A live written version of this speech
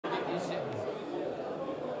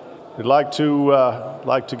We'd like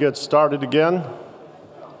to get started again.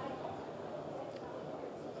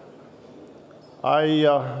 I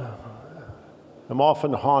am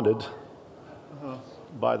often haunted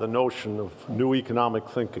by the notion of new economic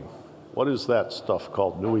thinking. What is that stuff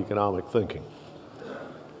called new economic thinking?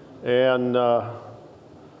 And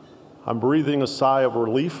I'm breathing a sigh of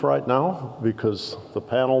relief right now because the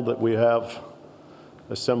panel that we have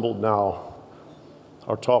assembled now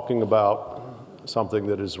are talking about something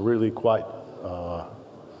that is really quite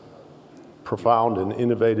profound and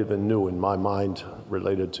innovative and new in my mind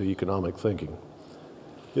related to economic thinking.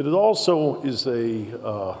 It also is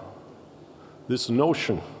this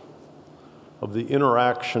notion of the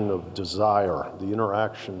interaction of desire, the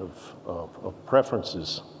interaction of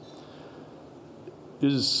preferences,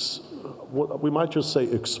 is what we might just say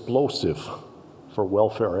explosive for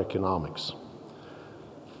welfare economics.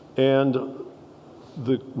 And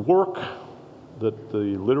the work that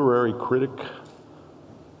the literary critic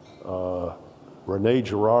Rene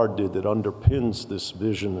Girard did that underpins this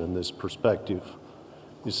vision and this perspective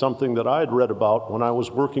is something that I had read about when I was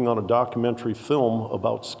working on a documentary film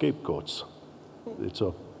about scapegoats. It's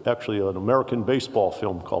actually an American baseball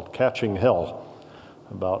film called Catching Hell,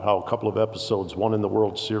 about how a couple of episodes, one in the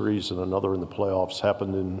World Series and another in the playoffs,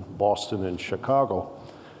 happened in Boston and Chicago,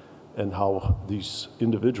 and how these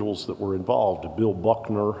individuals that were involved, Bill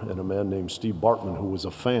Buckner and a man named Steve Bartman, who was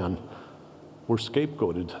a fan, were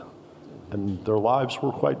scapegoated, and their lives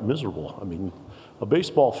were quite miserable. I mean, a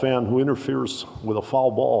baseball fan who interferes with a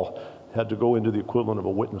foul ball had to go into the equivalent of a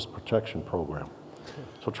witness protection program.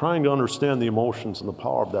 So trying to understand the emotions and the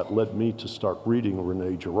power of that led me to start reading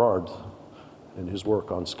Rene Girard and his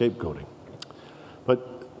work on scapegoating. But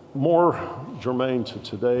more germane to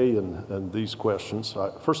today and these questions,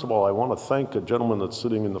 first of all, I want to thank a gentleman that's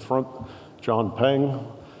sitting in the front, John Peng.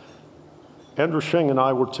 Andrew Sheng and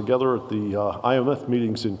I were together at the INET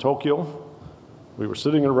meetings in Tokyo. We were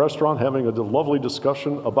sitting in a restaurant having a lovely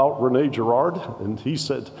discussion about Rene Girard, and he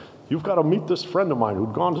said, "You've got to meet this friend of mine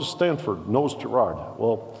who'd gone to Stanford, knows Girard."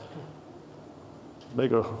 Well,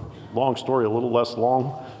 make a long story a little less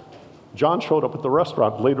long. John showed up at the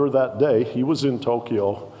restaurant later that day. He was in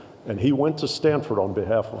Tokyo, and he went to Stanford on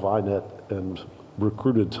behalf of INET and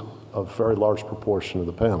recruited a very large proportion of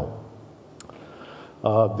the panel.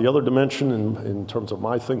 The other dimension in terms of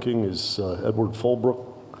my thinking is Edward Fullbrook,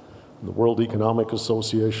 the World Economic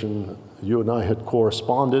Association. You and I had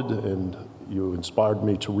corresponded, and you inspired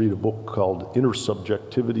me to read a book called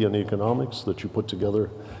Intersubjectivity in Economics that you put together.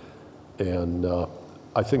 And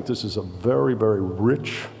I think this is a very, very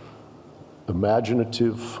rich,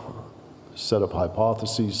 imaginative set of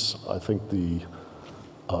hypotheses. I think the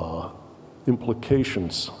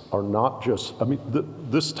implications are not just, I mean,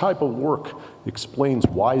 this type of work explains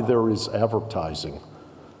why there is advertising.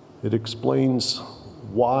 It explains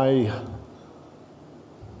why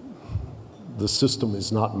the system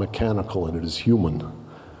is not mechanical and it is human.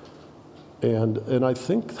 And I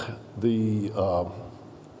think the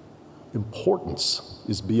importance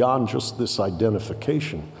is beyond just this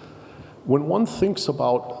identification. When one thinks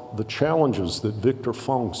about the challenges that Victor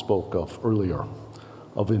Fung spoke of earlier,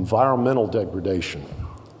 of environmental degradation,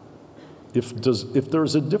 if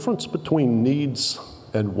there's a difference between needs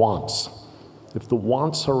and wants, if the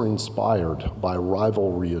wants are inspired by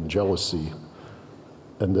rivalry and jealousy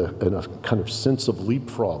and a kind of sense of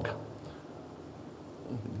leapfrog,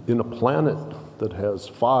 in a planet that has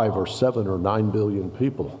 5 or 7 or 9 billion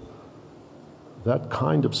people, that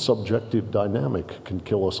kind of subjective dynamic can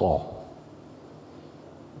kill us all.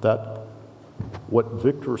 That what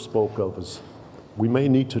Victor spoke of is we may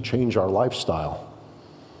need to change our lifestyle,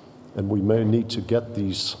 and we may need to get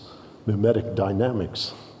these mimetic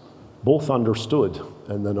dynamics both understood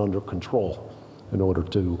and then under control in order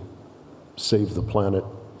to save the planet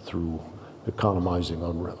through economizing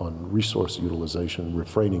on resource utilization,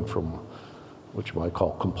 refraining from what you might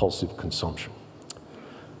call compulsive consumption.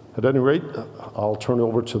 At any rate, I'll turn it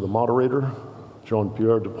over to the moderator,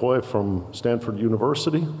 Jean-Pierre Dupuy from Stanford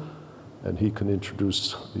University, and he can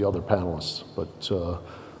introduce the other panelists. But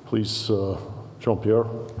please, Jean-Pierre,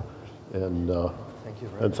 and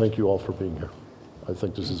thank you all for being here. I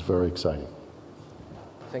think this is very exciting.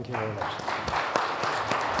 Thank you very much.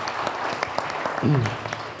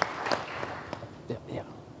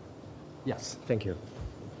 Yes, thank you.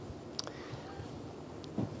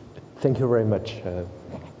 Thank you very much,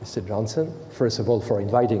 Mr. Johnson, first of all, for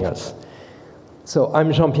inviting us. So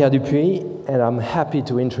I'm Jean-Pierre Dupuy, and I'm happy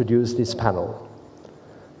to introduce this panel.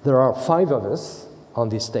 There are 5 of us on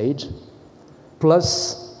this stage,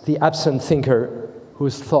 plus the absent thinker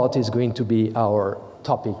whose thought is going to be our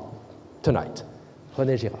topic tonight,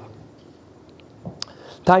 Rene Girard.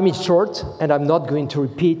 Time is short, and I'm not going to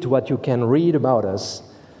repeat what you can read about us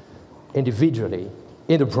individually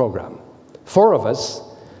in the program. 4 of us,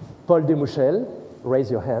 Paul Dumouchel,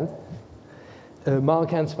 raise your hand, Marc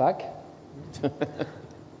Anspach,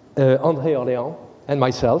 André Orléan, and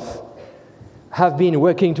myself, have been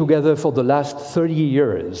working together for the last 30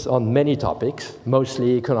 years on many topics,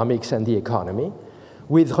 mostly economics and the economy,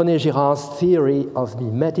 with Rene Girard's theory of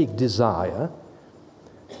mimetic desire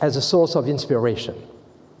as a source of inspiration,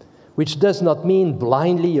 which does not mean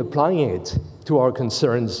blindly applying it to our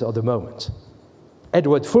concerns of the moment.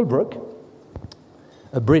 Edward Fullbrook,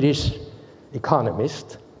 a British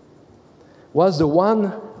economist, was the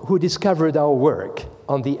one who discovered our work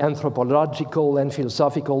on the anthropological and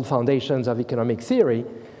philosophical foundations of economic theory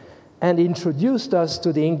and introduced us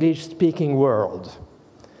to the English-speaking world.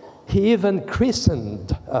 He even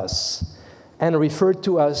christened us and referred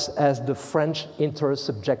to us as the French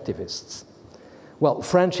intersubjectivists. Well,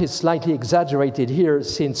 French is slightly exaggerated here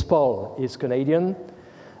since Paul is Canadian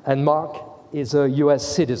and Marc is a US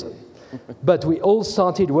citizen. But we all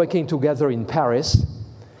started working together in Paris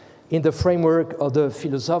in the framework of the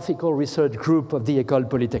philosophical research group of the École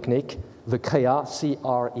Polytechnique, the CREA,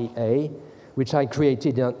 C-R-E-A, which I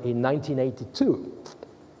created in 1982.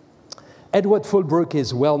 Edward Fullbrook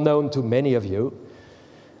is well known to many of you,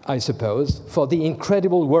 I suppose, for the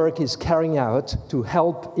incredible work he's carrying out to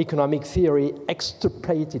help economic theory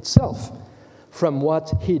extricate itself from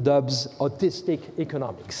what he dubs autistic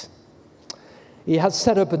economics. He has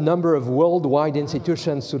set up a number of worldwide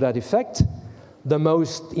institutions to that effect, the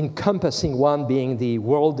most encompassing one being the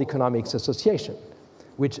World Economics Association,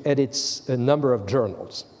 which edits a number of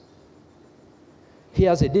journals. He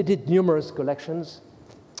has edited numerous collections,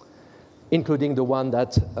 including the one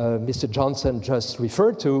that Mr. Johnson just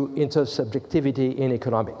referred to, Intersubjectivity in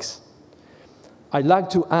Economics. I'd like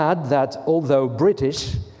to add that although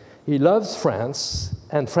British, he loves France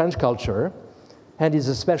and French culture, and is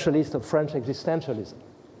a specialist of French existentialism.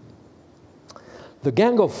 The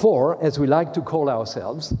Gang of Four, as we like to call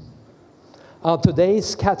ourselves, are today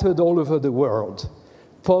scattered all over the world.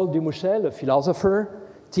 Paul Dumouchel, a philosopher,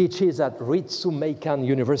 teaches at Ritsumeikan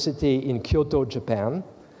University in Kyoto, Japan.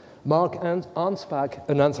 Marc Anspach,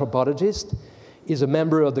 an anthropologist, is a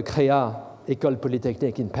member of the CREA, École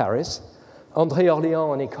Polytechnique in Paris. André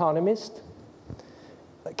Orléan, an economist,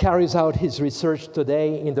 carries out his research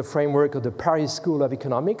today in the framework of the Paris School of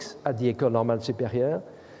Economics at the École Normale Supérieure.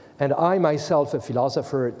 And I, myself, a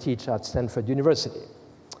philosopher, teach at Stanford University.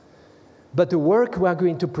 But the work we are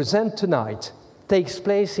going to present tonight takes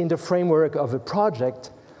place in the framework of a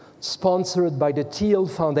project sponsored by the Thiel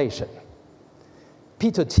Foundation.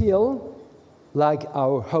 Peter Thiel, like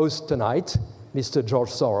our host tonight, Mr. George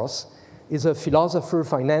Soros, is a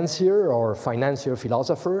philosopher-financier, or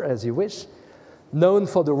financier-philosopher, as you wish, known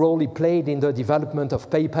for the role he played in the development of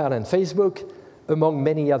PayPal and Facebook, among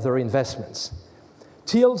many other investments.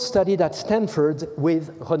 Thiel studied at Stanford with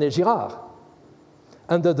Rene Girard,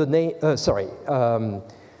 under the name,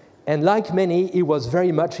 and like many, he was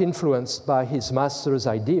very much influenced by his master's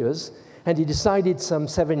ideas, and he decided some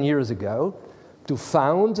 7 years ago to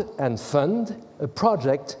found and fund a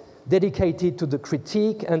project dedicated to the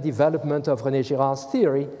critique and development of Rene Girard's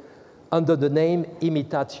theory under the name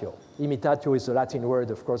Imitatio. Imitatio is the Latin word,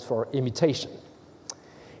 of course, for imitation.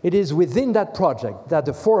 It is within that project that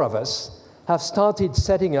the 4 of us have started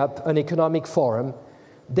setting up an economic forum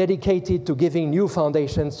dedicated to giving new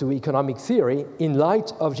foundations to economic theory in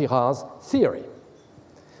light of Girard's theory.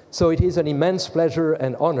 So it is an immense pleasure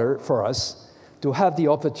and honor for us to have the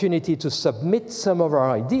opportunity to submit some of our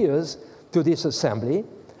ideas to this assembly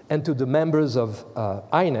and to the members of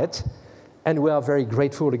INET, and we are very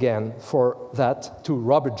grateful again for that to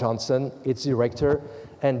Robert Johnson, its director,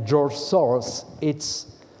 and George Soros, its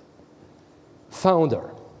founder.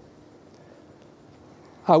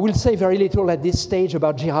 I will say very little at this stage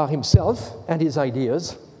about Girard himself and his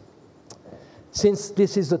ideas, since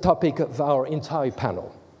this is the topic of our entire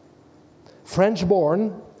panel.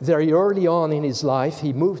 French-born, very early on in his life,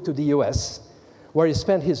 he moved to the US, where he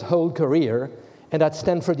spent his whole career, and at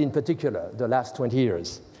Stanford in particular, the last 20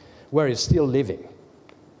 years, where he's still living.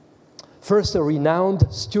 First a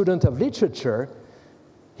renowned student of literature,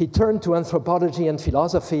 he turned to anthropology and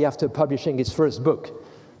philosophy after publishing his first book,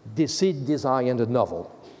 Deceit, Desire, and a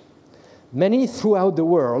Novel. Many throughout the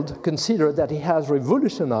world consider that he has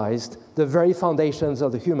revolutionized the very foundations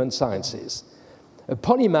of the human sciences. A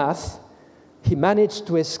polymath, he managed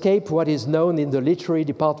to escape what is known in the literary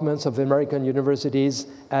departments of American universities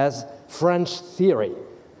as French theory.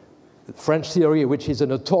 French theory, which is a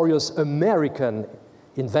notorious American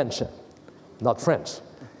invention, not French.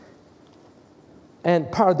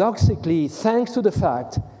 and paradoxically, thanks to the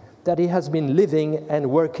fact that he has been living and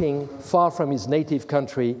working far from his native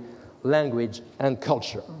country, language, and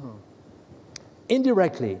culture.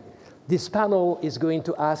 Indirectly, this panel is going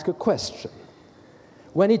to ask a question.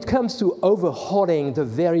 When it comes to overhauling the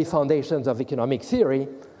very foundations of economic theory,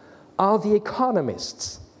 are the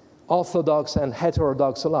economists, orthodox and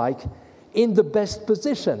heterodox alike, in the best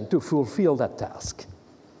position to fulfill that task?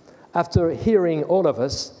 After hearing all of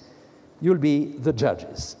us, you'll be the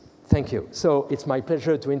judges. Thank you. So it's my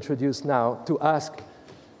pleasure to introduce now, to ask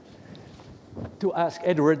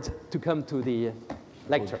Edward to come to the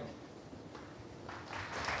lecture.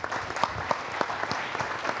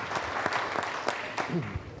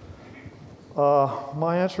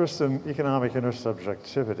 My interest in economic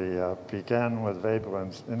intersubjectivity began with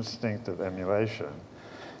Veblen's instinct of emulation.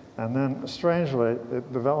 And then, strangely,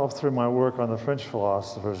 it developed through my work on the French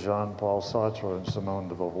philosophers Jean-Paul Sartre and Simone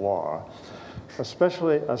de Beauvoir,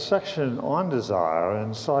 especially a section on desire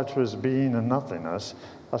in Sartre's Being and Nothingness,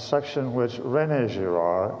 a section which Rene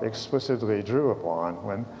Girard explicitly drew upon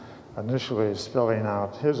when initially spelling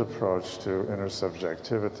out his approach to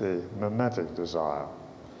intersubjectivity, mimetic desire.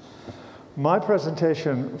 My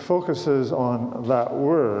presentation focuses on that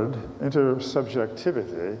word,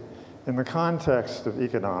 intersubjectivity, in the context of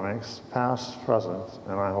economics, past, present,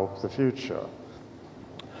 and I hope the future.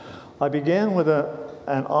 I began with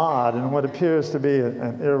an odd and what appears to be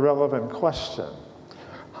an irrelevant question.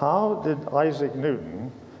 How did Isaac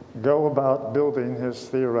Newton go about building his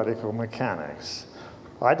theoretical mechanics?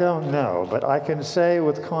 I don't know, but I can say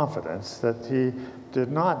with confidence that he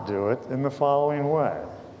did not do it in the following way.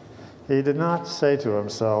 He did not say to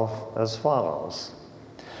himself as follows.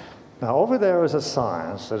 Now, over there is a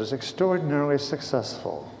science that is extraordinarily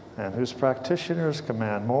successful and whose practitioners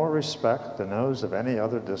command more respect than those of any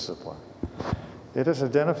other discipline. It has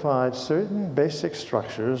identified certain basic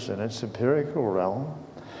structures in its empirical realm,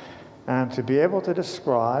 and to be able to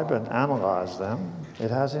describe and analyze them, it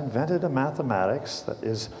has invented a mathematics that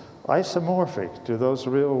is isomorphic to those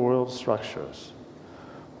real-world structures.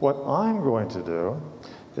 What I'm going to do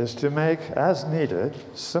is to make, as needed,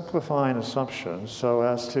 simplifying assumptions so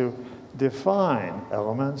as to define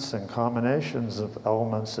elements and combinations of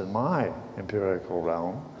elements in my empirical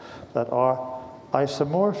realm that are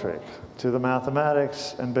isomorphic to the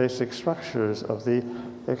mathematics and basic structures of the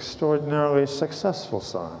extraordinarily successful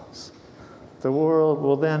science. The world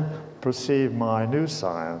will then perceive my new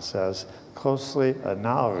science as closely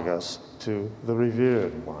analogous to the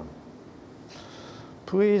revered one.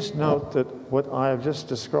 Please note that what I have just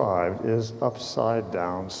described is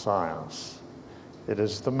upside-down science. It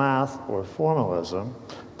is the math or formalism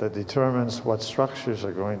that determines what structures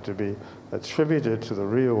are going to be attributed to the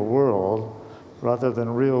real world rather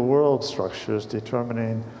than real-world structures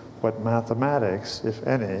determining what mathematics, if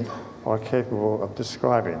any, are capable of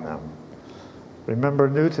describing them. Remember,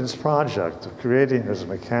 Newton's project of creating his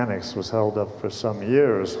mechanics was held up for some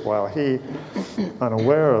years while he,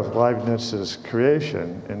 unaware of Leibniz's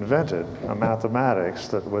creation, invented a mathematics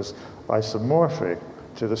that was isomorphic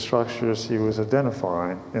to the structures he was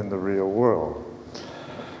identifying in the real world.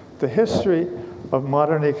 The history of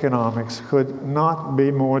modern economics could not be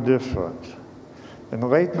more different. In the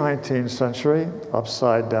late 19th century,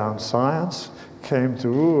 upside-down science came to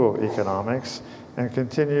rule economics and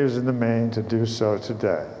continues in the main to do so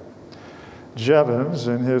today. Jevons,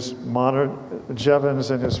 in his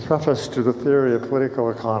preface to the Theory of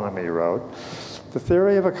Political Economy, wrote, "The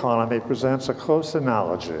theory of economy presents a close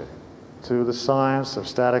analogy to the science of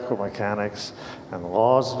statical mechanics, and the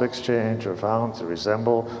laws of exchange are found to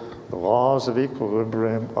resemble the laws of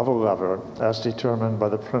equilibrium of a lever as determined by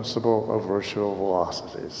the principle of virtual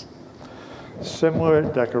velocities." Similar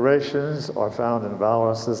decorations are found in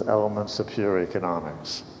Wallace's Elements of Pure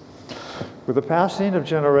Economics. With the passing of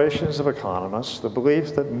generations of economists, the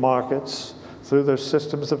belief that markets, through their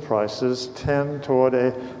systems of prices, tend toward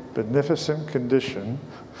a beneficent condition,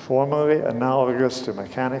 formerly analogous to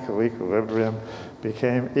mechanical equilibrium,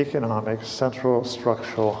 became economics' central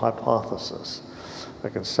structural hypothesis, a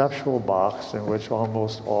conceptual box in which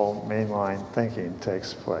almost all mainline thinking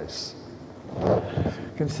takes place.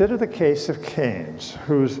 Consider the case of Keynes,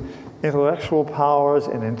 whose intellectual powers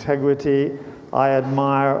and integrity I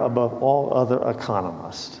admire above all other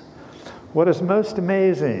economists. What is most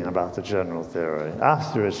amazing about the general theory,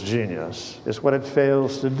 after its genius, is what it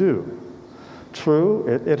fails to do. True,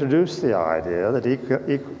 it introduced the idea that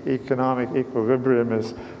economic equilibrium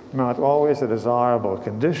is not always a desirable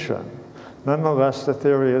condition. Nonetheless, the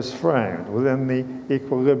theory is framed within the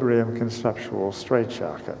equilibrium conceptual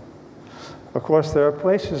straitjacket. Of course, there are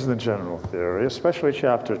places in the general theory, especially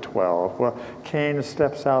chapter 12, where Keynes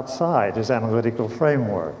steps outside his analytical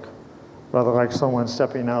framework, rather like someone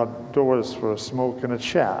stepping outdoors for a smoke and a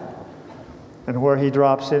chat, and where he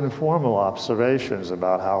drops informal observations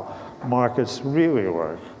about how markets really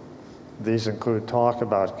work. These include talk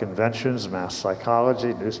about conventions, mass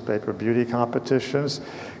psychology, newspaper beauty competitions,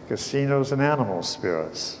 casinos, and animal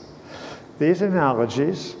spirits. These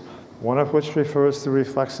analogies, one of which refers to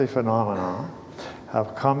reflexive phenomena,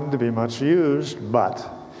 have come to be much used, but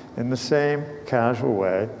in the same casual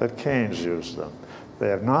way that Keynes used them. They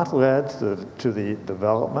have not led to the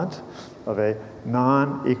development of a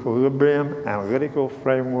non-equilibrium analytical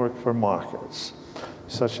framework for markets.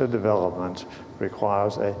 Such a development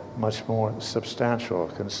requires a much more substantial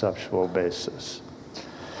conceptual basis.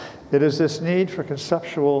 It is this need for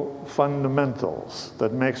conceptual fundamentals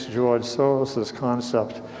that makes George Soros's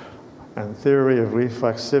concept and theory of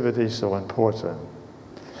reflexivity so important.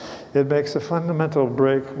 It makes a fundamental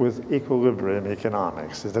break with equilibrium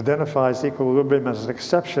economics. It identifies equilibrium as an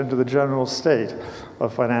exception to the general state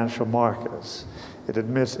of financial markets. It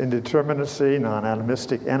admits indeterminacy,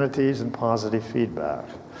 non-atomistic entities, and positive feedback.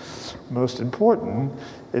 Most important,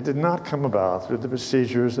 it did not come about through the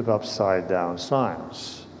procedures of upside-down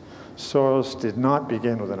science. Soros did not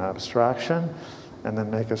begin with an abstraction and then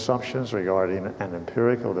make assumptions regarding an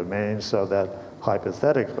empirical domain so that,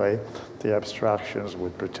 hypothetically, the abstractions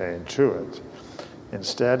would pertain to it.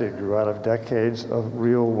 Instead, it grew out of decades of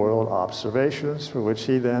real-world observations for which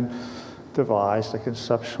he then devised a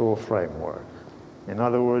conceptual framework. In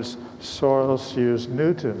other words, Soros used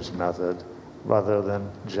Newton's method rather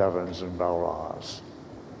than Jevons and Barras.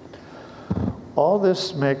 All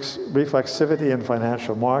this makes reflexivity in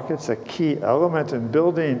financial markets a key element in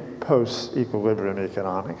building post-equilibrium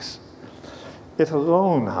economics. It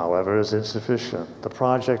alone, however, is insufficient. The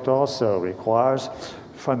project also requires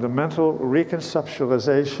fundamental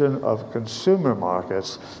reconceptualization of consumer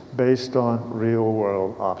markets based on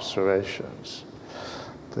real-world observations.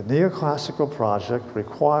 The neoclassical project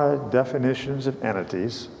required definitions of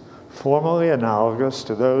entities formally analogous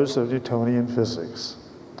to those of Newtonian physics.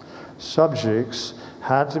 Subjects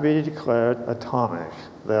had to be declared atomic,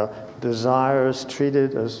 their desires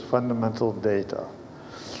treated as fundamental data.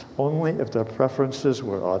 Only if their preferences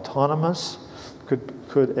were autonomous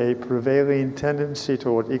could a prevailing tendency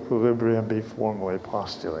toward equilibrium be formally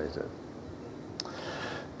postulated.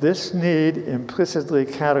 This need implicitly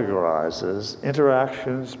categorizes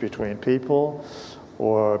interactions between people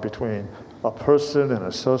or between a person and a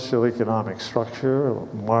socioeconomic structure,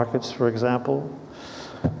 markets, for example,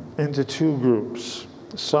 into two groups.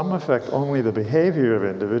 Some affect only the behavior of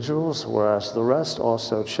individuals, whereas the rest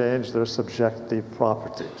also change their subjective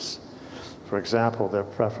properties. For example, their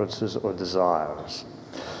preferences or desires.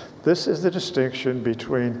 This is the distinction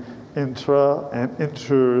between intra- and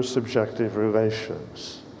intersubjective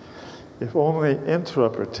relations. If only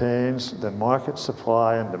intra pertains, then market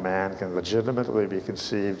supply and demand can legitimately be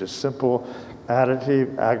conceived as simple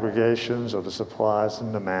additive aggregations of the supplies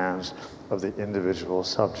and demands of the individual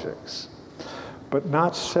subjects. But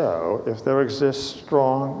not so if there exists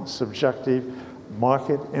strong subjective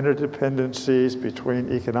market interdependencies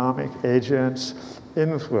between economic agents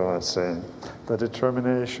influencing the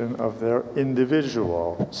determination of their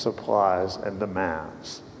individual supplies and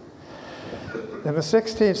demands. In the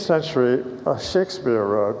 16th century, Shakespeare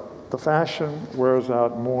wrote, "The fashion wears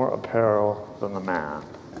out more apparel than the man."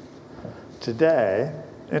 Today,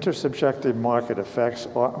 intersubjective market effects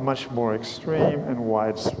are much more extreme and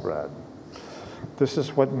widespread. This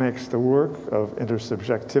is what makes the work of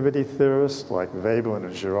intersubjectivity theorists like Veblen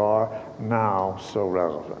and Girard now so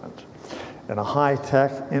relevant. In a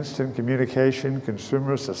high-tech, instant communication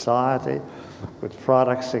consumer society with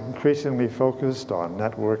products increasingly focused on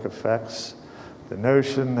network effects, the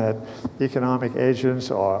notion that economic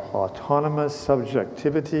agents are autonomous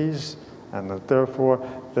subjectivities and that therefore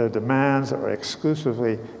their demands are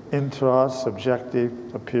exclusively intra-subjective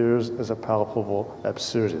appears as a palpable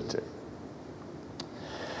absurdity.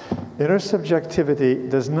 Intersubjectivity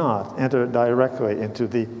does not enter directly into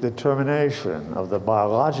the determination of the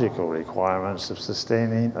biological requirements of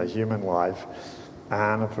sustaining a human life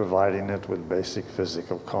and of providing it with basic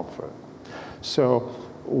physical comfort. So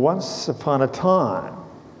once upon a time,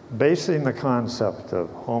 basing the concept of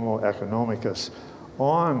Homo economicus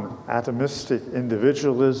on atomistic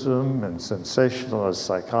individualism and sensationalist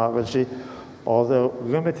psychology, although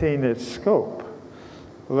limiting its scope,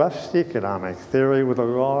 left economic theory with a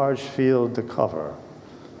large field to cover,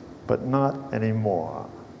 but not anymore.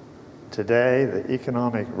 Today, the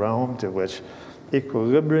economic realm to which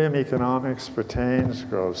equilibrium economics pertains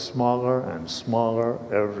grows smaller and smaller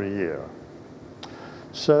every year.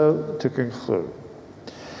 So, to conclude,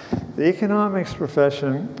 the economics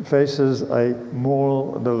profession faces a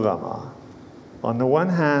moral dilemma. On the one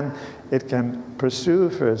hand, it can pursue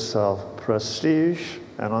for itself prestige,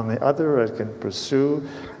 and on the other, it can pursue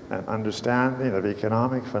an understanding of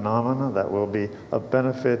economic phenomena that will be of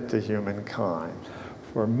benefit to humankind.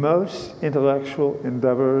 For most intellectual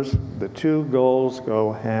endeavors, the two goals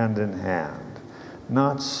go hand in hand.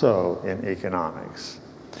 Not so in economics.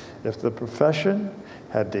 If the profession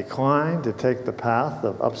had declined to take the path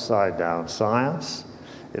of upside-down science,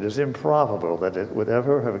 it is improbable that it would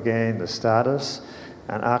ever have gained the status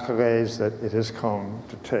and accolades that it has come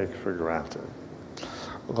to take for granted.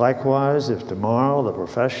 Likewise, if tomorrow the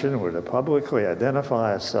profession were to publicly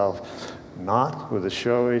identify itself not with the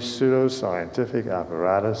showy pseudo-scientific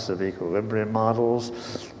apparatus of equilibrium models,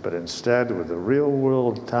 but instead with the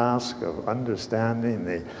real-world task of understanding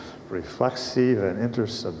the reflexive and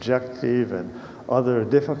intersubjective and other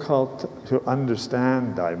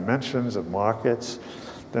difficult-to-understand dimensions of markets,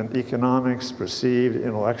 then economics' perceived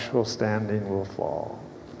intellectual standing will fall.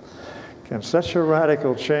 Can such a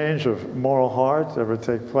radical change of moral heart ever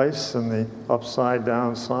take place in the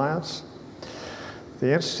upside-down science?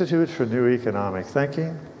 The Institute for New Economic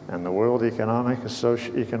Thinking and the World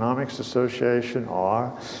Economics Association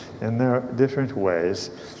are, in their different ways,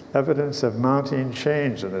 evidence of mounting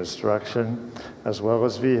change in this direction, as well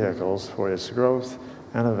as vehicles for its growth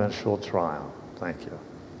and eventual triumph. Thank you.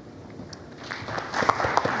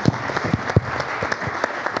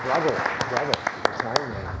 Bravo, bravo.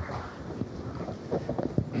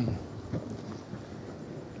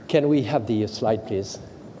 Can we have the slide, please?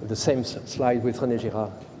 The same slide with Rene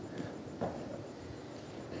Girard.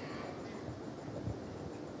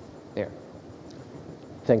 There.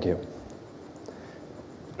 Thank you.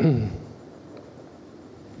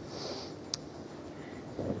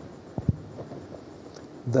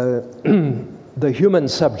 The human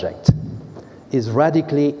subject is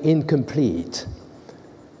radically incomplete.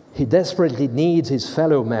 He desperately needs his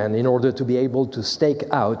fellow man in order to be able to stake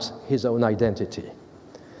out his own identity.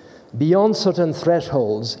 Beyond certain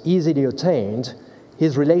thresholds easily attained,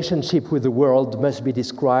 his relationship with the world must be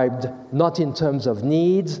described not in terms of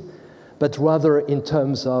needs, but rather in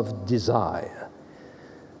terms of desire.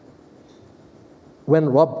 When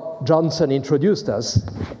Rob Johnson introduced us,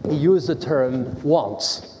 he used the term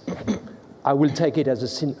wants. I will take it as a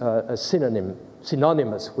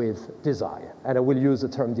synonymous with desire, and I will use the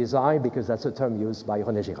term desire because that's a term used by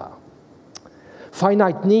Rene Girard.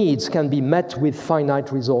 Finite needs can be met with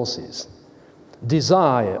finite resources.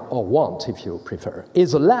 Desire, or want if you prefer,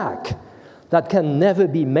 is a lack that can never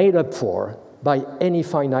be made up for by any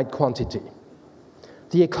finite quantity.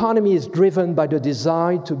 The economy is driven by the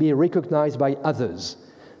desire to be recognized by others,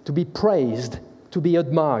 to be praised, to be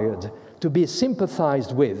admired, to be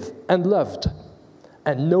sympathized with and loved,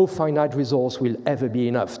 and no finite resource will ever be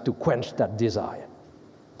enough to quench that desire.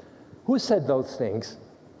 Who said those things?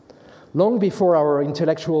 Long before our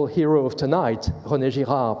intellectual hero of tonight, Rene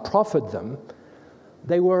Girard, proffered them,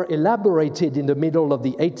 they were elaborated in the middle of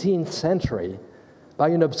the 18th century by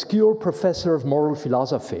an obscure professor of moral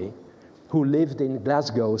philosophy who lived in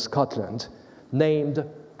Glasgow, Scotland, named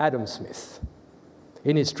Adam Smith.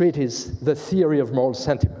 In his treatise, The Theory of Moral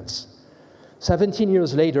Sentiments. 17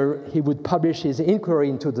 years later, he would publish his inquiry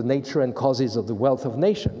into the nature and causes of the wealth of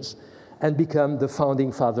nations and become the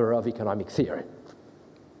founding father of economic theory.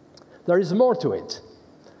 There is more to it.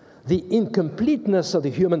 The incompleteness of the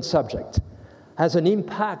human subject has an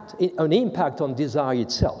impact on desire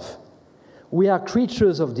itself. We are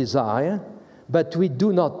creatures of desire, but we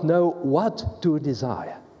do not know what to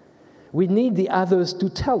desire. We need the others to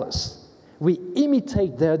tell us. We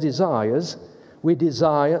imitate their desires. We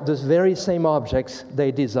desire the very same objects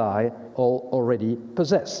they desire or already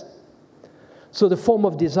possess. So the form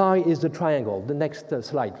of desire is the triangle. The next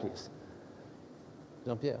slide, please.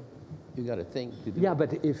 Jean-Pierre, you got a thing to do. Yeah,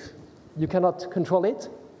 but if you cannot control it?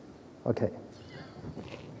 Okay.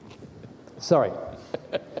 Sorry.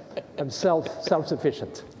 I'm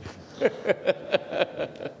self-sufficient.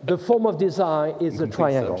 The form of desire is the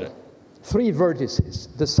triangle. Subject. 3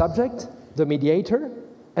 vertices: the subject, the mediator,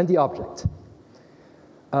 and the object.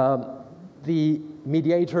 The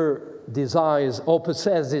mediator desires or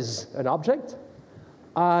possesses an object.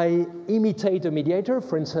 I imitate a mediator,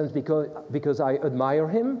 for instance, because I admire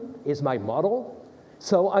him, is my model,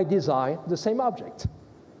 so I desire the same object.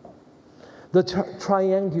 The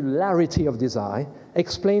triangularity of desire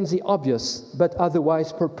explains the obvious but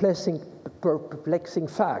otherwise perplexing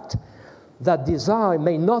fact that desire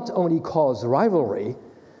may not only cause rivalry,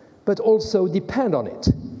 but also depend on it,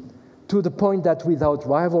 to the point that without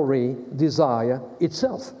rivalry, desire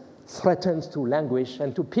itself threatens to languish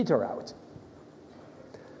and to peter out.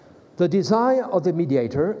 The desire of the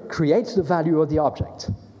mediator creates the value of the object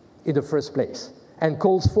in the first place and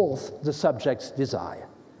calls forth the subject's desire.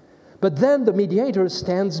 But then the mediator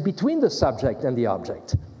stands between the subject and the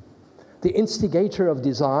object. The instigator of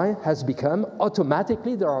desire has become,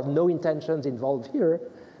 automatically, there are no intentions involved here,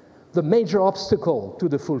 the major obstacle to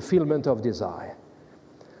the fulfillment of desire.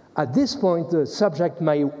 At this point, the subject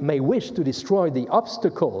may wish to destroy the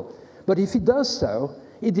obstacle, but if it does so,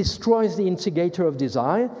 it destroys the instigator of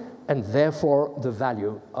desire and therefore the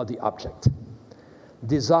value of the object.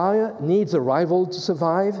 Desire needs a rival to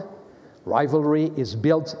survive. Rivalry is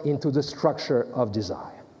built into the structure of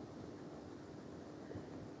desire.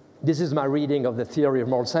 This is my reading of the theory of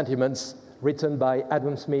moral sentiments written by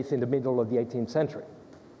Adam Smith in the middle of the 18th century.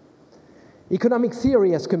 Economic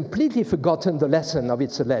theory has completely forgotten the lesson of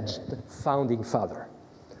its alleged founding father.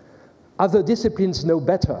 Other disciplines know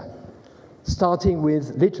better, starting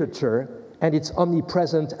with literature and its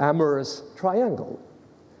omnipresent amorous triangles.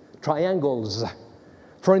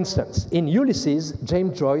 For instance, in Ulysses,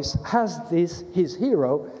 James Joyce has his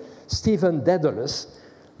hero, Stephen Dedalus,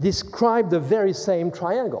 describe the very same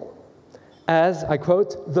triangle as, I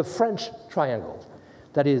quote, the French triangle.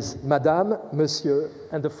 That is, Madame, Monsieur,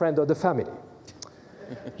 and the friend of the family.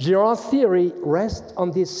 Girard's theory rests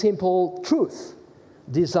on this simple truth.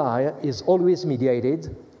 Desire is always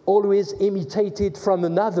mediated, always imitated from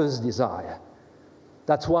another's desire.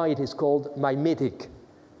 That's why it is called mimetic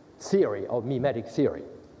theory or mimetic theory.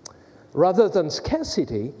 Rather than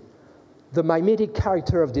scarcity, the mimetic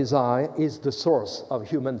character of desire is the source of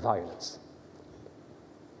human violence.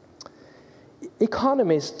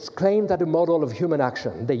 Economists claim that the model of human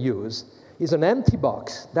action they use is an empty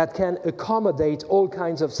box that can accommodate all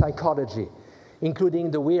kinds of psychology, including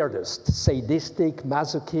the weirdest, sadistic,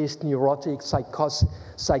 masochist, neurotic,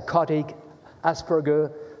 psychotic,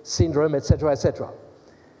 Asperger syndrome, etc., etc.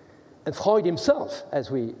 And Freud himself, as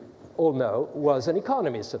we all know, was an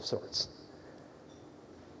economist of sorts.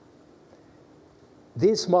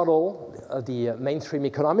 This model, the mainstream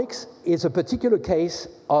economics, is a particular case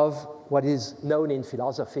of what is known in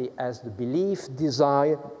philosophy as the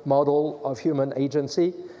belief-desire model of human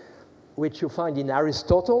agency, which you find in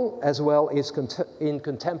Aristotle as well as in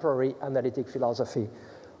contemporary analytic philosophy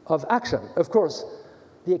of action. Of course,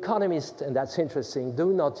 the economists, and that's interesting,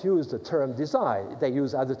 do not use the term desire. They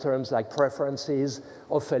use other terms like preferences,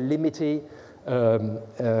 offerlimity,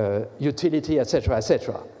 utility, etc.,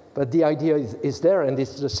 etc. But the idea is there, and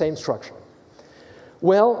it's the same structure.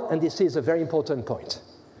 Well, and this is a very important point,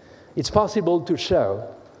 it's possible to show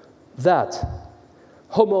that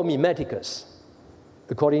Homo mimeticus,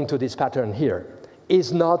 according to this pattern here,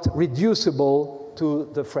 is not reducible to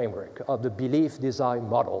the framework of the belief-desire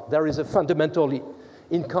model. There is a fundamental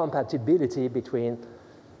incompatibility between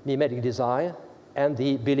mimetic desire and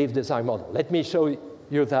the belief-desire model. Let me show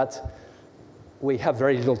you that. We have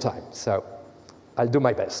very little time, so I'll do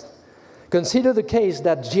my best. Consider the case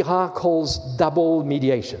that Girard calls double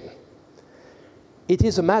mediation. It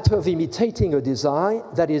is a matter of imitating a desire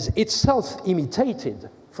that is itself imitated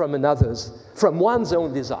from one's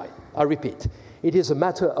own desire. I repeat, it is a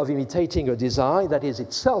matter of imitating a desire that is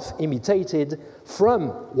itself imitated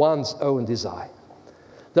from one's own desire.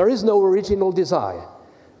 There is no original desire,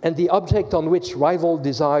 and the object on which rival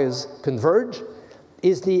desires converge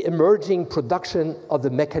is the emerging production of the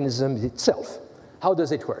mechanism itself. How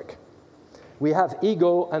does it work? We have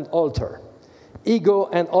ego and alter. Ego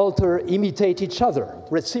and alter imitate each other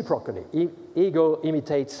reciprocally. Ego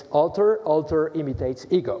imitates alter, alter imitates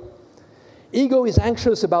ego. Ego is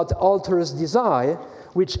anxious about alter's desire,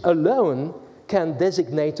 which alone can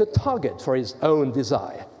designate a target for his own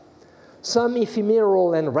desire. Some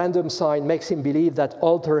ephemeral and random sign makes him believe that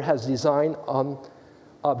alter has designs on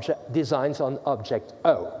object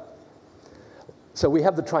O. So we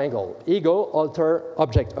have the triangle, ego, alter,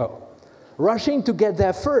 object O. Rushing to get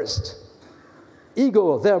there first,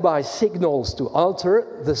 ego thereby signals to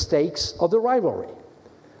alter the stakes of the rivalry.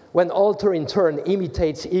 When alter in turn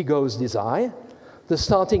imitates ego's desire, the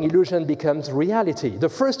starting illusion becomes reality. The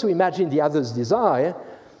first to imagine the other's desire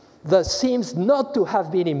thus seems not to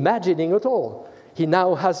have been imagining at all. He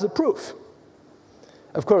now has the proof.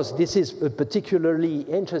 Of course, this is a particularly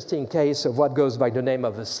interesting case of what goes by the name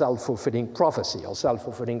of a self-fulfilling prophecy or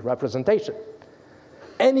self-fulfilling representation.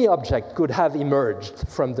 Any object could have emerged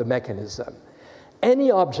from the mechanism.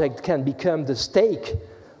 Any object can become the stake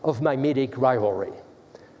of mimetic rivalry.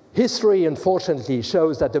 History, unfortunately,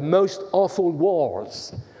 shows that the most awful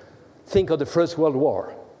wars, think of the First World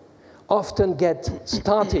War, often get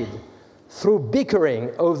started through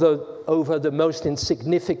bickering over the most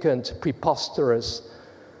insignificant, preposterous,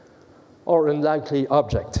 or unlikely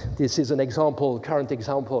object. This is an example, current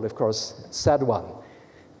example, of course, sad one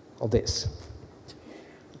of this.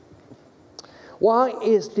 Why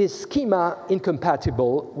is this schema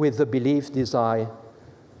incompatible with the belief-desire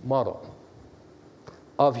model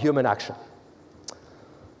of human action?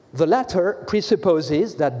 The latter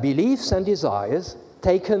presupposes that beliefs and desires,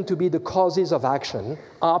 taken to be the causes of action,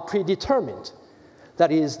 are predetermined.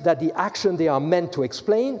 That is, that the action they are meant to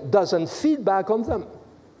explain doesn't feed back on them.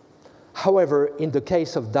 However, in the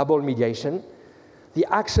case of double mediation, the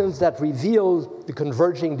actions that reveal the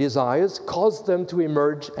converging desires cause them to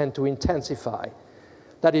emerge and to intensify.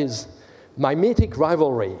 That is, mimetic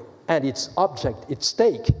rivalry and its object, its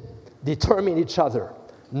stake, determine each other.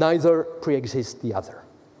 Neither pre-exists the other.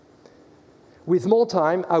 With more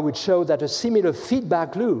time, I would show that a similar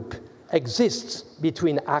feedback loop exists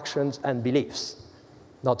between actions and beliefs.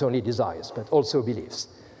 Not only desires, but also beliefs.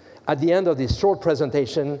 At the end of this short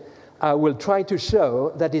presentation, I will try to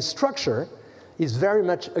show that this structure is very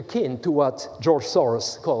much akin to what George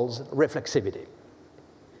Soros calls reflexivity.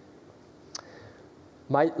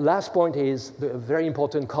 My last point is the very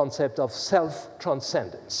important concept of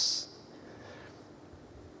self-transcendence.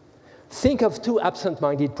 Think of two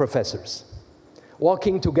absent-minded professors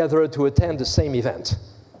walking together to attend the same event.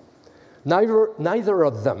 Neither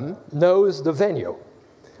of them knows the venue,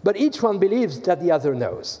 but each one believes that the other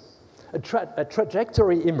knows. A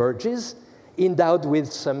trajectory emerges, endowed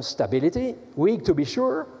with some stability, weak to be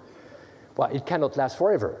sure. Well, it cannot last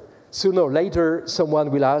forever. Sooner or later,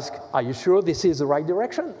 someone will ask, are you sure this is the right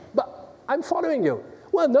direction? But I'm following you.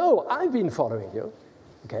 Well, no, I've been following you.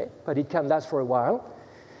 Okay, but it can last for a while.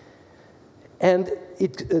 And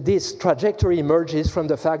this trajectory emerges from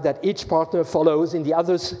the fact that each partner follows in the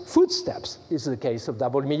other's footsteps. This is the case of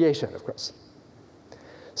double mediation, of course.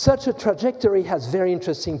 Such a trajectory has very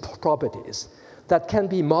interesting properties that can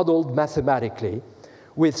be modeled mathematically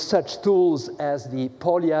with such tools as the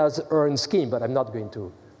Polias-Ern scheme, but I'm not going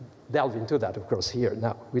to delve into that, of course, here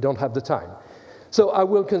now. We don't have the time. So I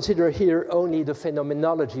will consider here only the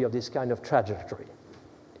phenomenology of this kind of trajectory.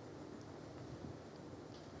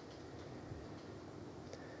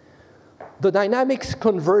 The dynamics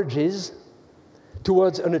converges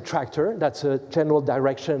towards an attractor. That's a general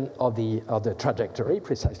direction of the trajectory,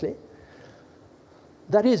 precisely.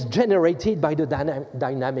 That is generated by the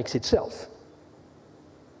dynamics itself.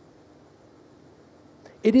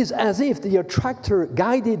 It is as if the attractor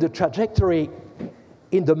guided the trajectory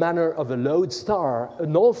in the manner of a lodestar, a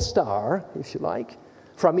north star, if you like,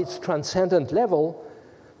 from its transcendent level,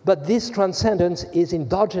 but this transcendence is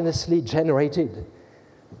endogenously generated.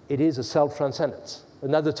 It is a self-transcendence.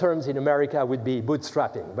 Another term in America would be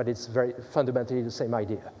bootstrapping, but it's very fundamentally the same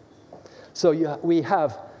idea. So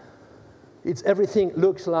everything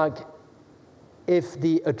looks like if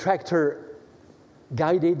the attractor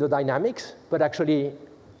guided the dynamics, but actually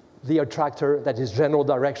the attractor, that is general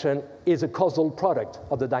direction, is a causal product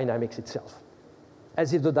of the dynamics itself,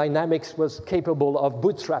 as if the dynamics was capable of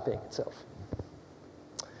bootstrapping itself.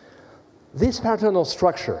 This pattern of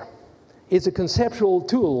structure is a conceptual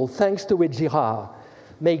tool thanks to which Girard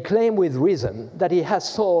may claim with reason that he has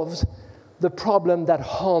solved the problem that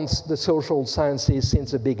haunts the social sciences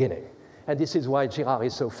since the beginning. And this is why Girard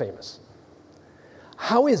is so famous.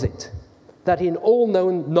 How is it that in all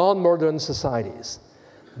known non-modern societies,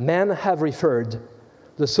 men have referred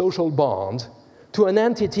the social bond to an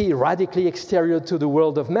entity radically exterior to the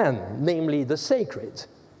world of men, namely the sacred?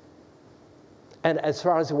 And as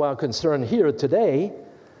far as we are concerned here today,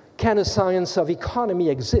 can a science of economy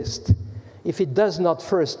exist if it does not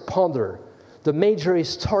first ponder the major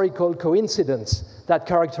historical coincidence that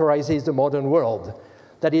characterizes the modern world,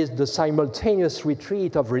 that is, the simultaneous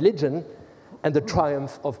retreat of religion and the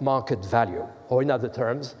triumph of market value? Or in other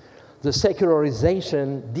terms, the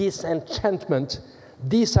secularization, disenchantment,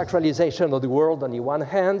 desacralization of the world on the one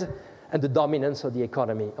hand, and the dominance of the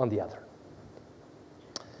economy on the other.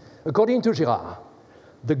 According to Girard,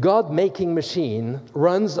 the God-making machine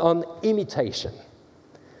runs on imitation.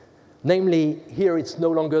 Namely, here it's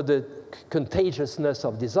no longer the contagiousness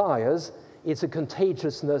of desires, it's a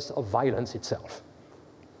contagiousness of violence itself.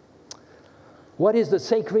 What is the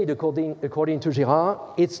sacred according to Girard?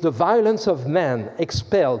 It's the violence of man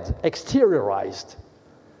expelled, exteriorized.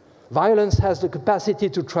 Violence has the capacity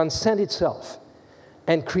to transcend itself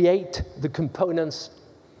and create the components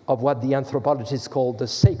of what the anthropologists call the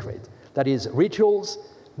sacred. That is, rituals,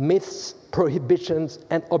 myths, prohibitions,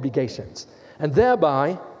 and obligations. And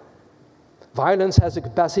thereby, violence has the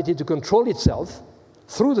capacity to control itself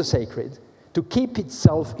through the sacred, to keep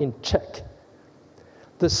itself in check.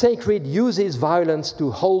 The sacred uses violence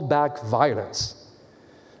to hold back violence.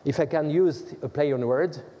 If I can use a play on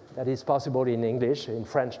word, that is possible in English, in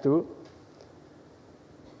French too.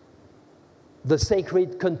 The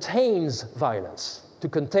sacred contains violence. To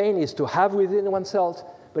contain is to have within oneself,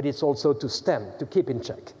 but it's also to stem, to keep in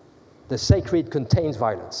check. The sacred contains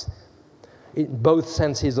violence, in both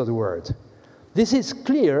senses of the word. This is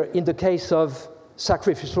clear in the case of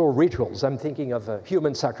sacrificial rituals. I'm thinking of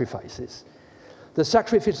human sacrifices. The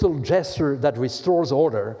sacrificial gesture that restores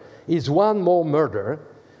order is one more murder,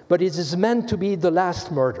 but it is meant to be the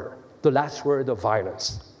last murder, the last word of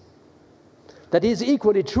violence. That is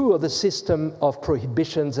equally true of the system of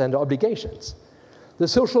prohibitions and obligations. The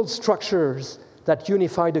social structures that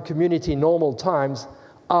unify the community in normal times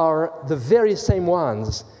are the very same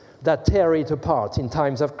ones that tear it apart in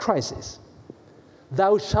times of crisis.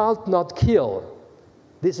 Thou shalt not kill.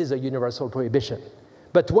 This is a universal prohibition.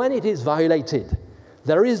 But when it is violated,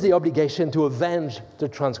 there is the obligation to avenge the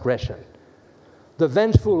transgression. The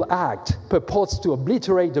vengeful act purports to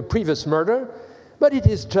obliterate the previous murder, but it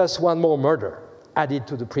is just one more murder added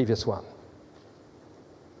to the previous one.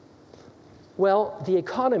 Well, the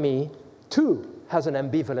economy, too, has an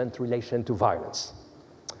ambivalent relation to violence.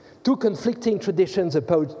 Two conflicting traditions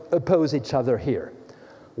oppose each other here.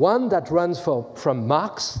 One that runs from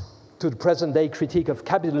Marx to the present-day critique of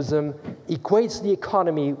capitalism equates the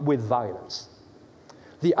economy with violence.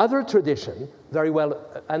 The other tradition, very well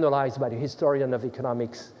analyzed by the historian of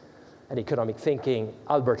economics and economic thinking,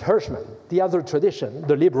 Albert Hirschman, the other tradition,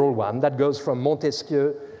 the liberal one, that goes from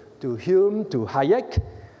Montesquieu to Hume to Hayek,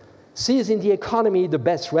 sees in the economy the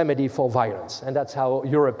best remedy for violence. And that's how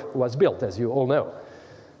Europe was built, as you all know,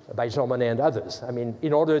 by Jean Monnet and others. I mean,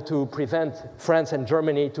 in order to prevent France and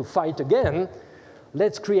Germany to fight again,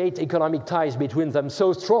 let's create economic ties between them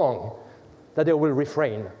so strong that they will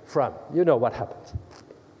refrain from. You know what happens.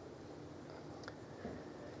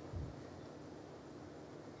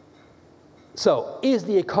 So, is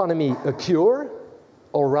the economy a cure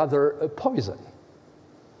or rather a poison?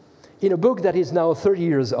 In a book that is now 30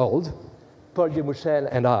 years old, Paul Dumouchel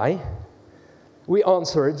and I, we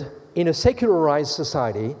answered, in a secularized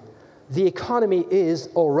society, the economy is,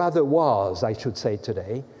 or rather was, I should say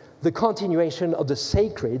today, the continuation of the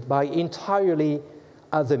sacred by entirely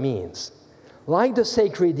other means. Like the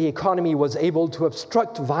sacred, the economy was able to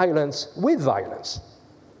obstruct violence with violence.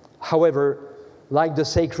 However, like the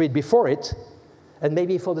sacred before it, and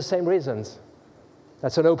maybe for the same reasons.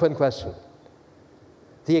 That's an open question.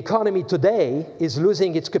 The economy today is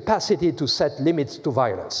losing its capacity to set limits to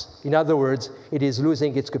violence. In other words, it is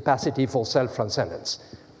losing its capacity for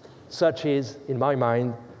self-transcendence. Such is, in my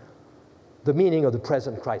mind, the meaning of the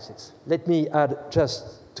present crisis. Let me add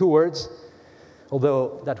just 2 words,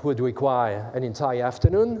 although that would require an entire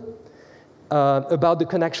afternoon, about the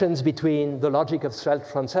connections between the logic of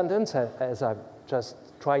self-transcendence, as I've just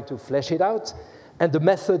tried to flesh it out, and the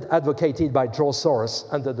method advocated by George Soros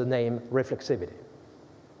under the name reflexivity.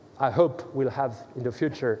 I hope we'll have in the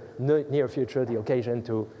future, near future, the occasion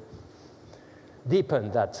to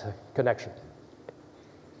deepen that connection.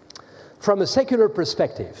 From a secular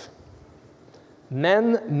perspective,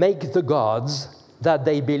 men make the gods that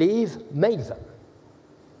they believe make them.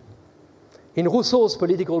 In Rousseau's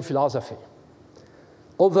political philosophy,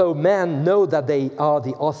 although men know that they are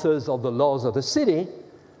the authors of the laws of the city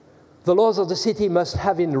must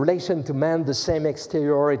have in relation to man the same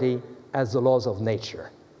exteriority as the laws of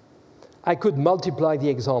nature. I could multiply the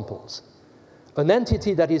examples. An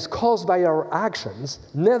entity that is caused by our actions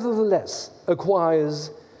nevertheless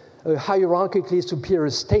acquires a hierarchically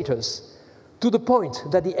superior status to the point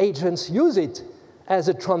that the agents use it as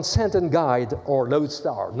a transcendent guide or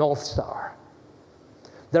lodestar, North Star.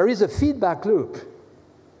 There is a feedback loop,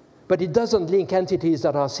 but it doesn't link entities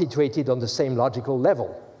that are situated on the same logical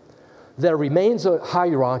level. There remains a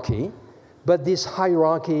hierarchy, but this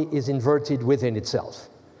hierarchy is inverted within itself.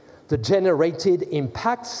 The generated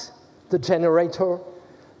impacts the generator,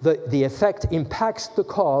 the effect impacts the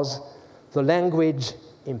cause, the language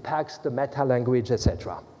impacts the meta-language,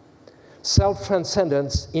 etc.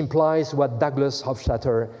 Self-transcendence implies what Douglas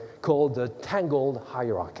Hofstadter called the tangled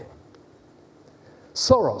hierarchy.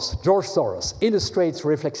 George Soros, illustrates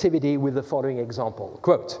reflexivity with the following example,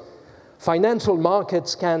 quote, "Financial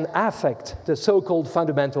markets can affect the so-called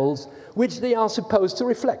fundamentals which they are supposed to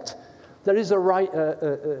reflect." There is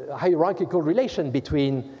a hierarchical relation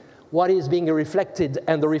between what is being reflected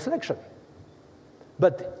and the reflection.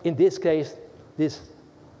 But in this case, this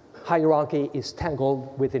hierarchy is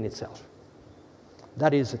tangled within itself.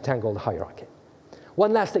 That is a tangled hierarchy.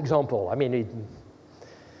 One last example. I mean,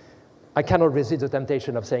 I cannot resist the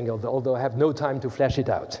temptation of saying, although I have no time to flesh it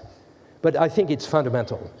out, but I think it's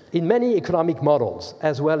fundamental. In many economic models,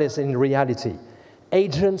 as well as in reality,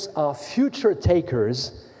 agents are future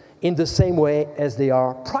takers in the same way as they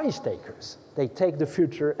are price takers. They take the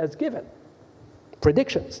future as given,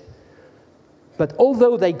 predictions. But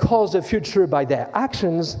although they cause the future by their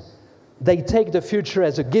actions, they take the future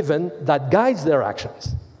as a given that guides their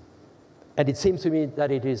actions. And it seems to me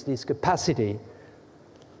that it is this capacity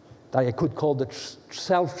that I could call the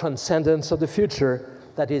self-transcendence of the future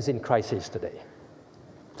that is in crisis today.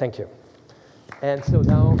 Thank you. And so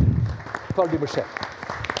now, Paul Dumouchel.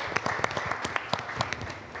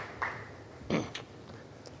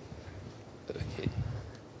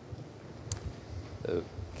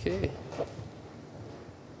 Okay.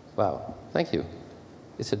 Wow, thank you.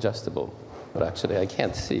 It's adjustable, but actually I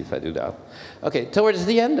can't see if I do that. Okay, towards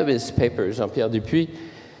the end of his paper, Jean-Pierre Dupuy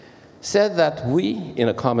said that we, in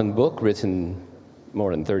a common book written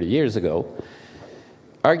more than 30 years ago,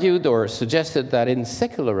 argued or suggested that in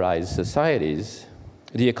secularized societies,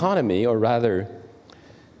 the economy, or rather,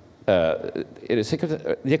 the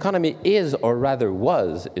economy is, or rather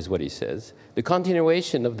was, is what he says, the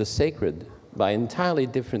continuation of the sacred by entirely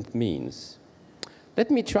different means.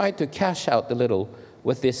 Let me try to cash out a little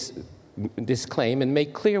with this claim and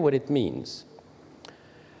make clear what it means.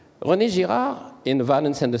 Rene Girard, in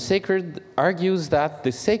Violence and the Sacred, argues that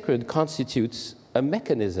the sacred constitutes a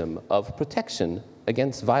mechanism of protection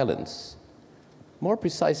against violence. More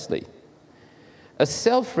precisely, a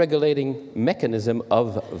self-regulating mechanism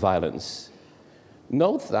of violence.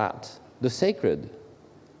 Note that the sacred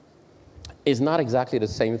is not exactly the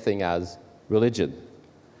same thing as religion.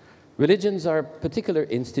 Religions are particular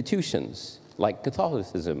institutions, like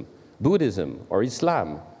Catholicism, Buddhism, or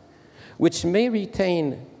Islam, which may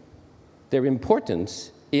retain their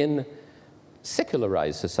importance in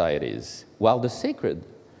secularized societies, while the sacred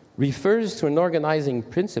refers to an organizing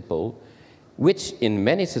principle which, in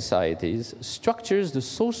many societies, structures the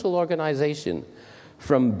social organization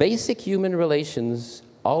from basic human relations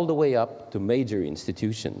all the way up to major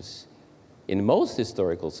institutions. In most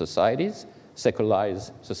historical societies,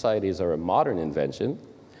 secularized societies are a modern invention,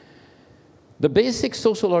 the basic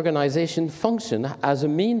social organization function as a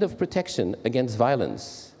means of protection against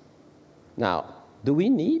violence. Now, do we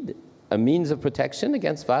need a means of protection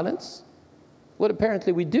against violence? Well,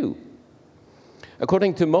 apparently we do.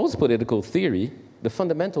 According to most political theory, the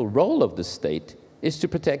fundamental role of the state is to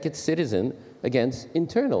protect its citizen against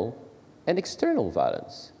internal and external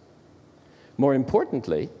violence. More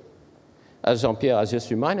importantly, as Jean-Pierre has just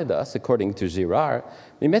reminded us, according to Girard,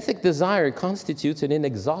 mimetic desire constitutes an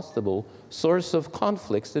inexhaustible source of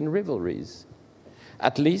conflicts and rivalries,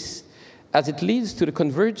 at least as it leads to the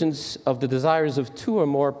convergence of the desires of two or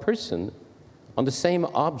more persons on the same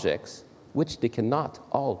objects which they cannot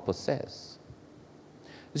all possess.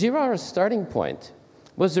 Girard's starting point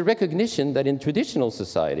was the recognition that in traditional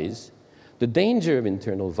societies, the danger of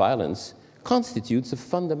internal violence constitutes a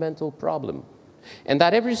fundamental problem, and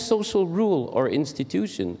that every social rule or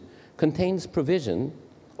institution contains provision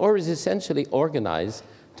or is essentially organized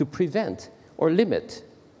to prevent or limit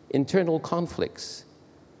internal conflicts.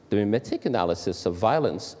 The mimetic analysis of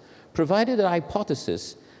violence provided a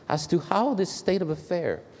hypothesis as to how this state of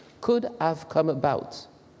affair could have come about.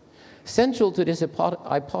 Central to this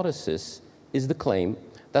hypothesis is the claim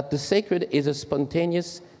that the sacred is a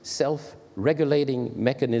spontaneous, self-regulating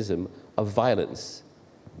mechanism of violence.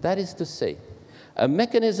 That is to say, a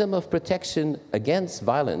mechanism of protection against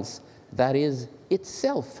violence that is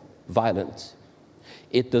itself violent.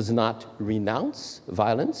 It does not renounce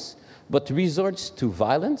violence, but resorts to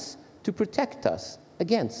violence to protect us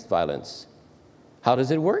against violence. How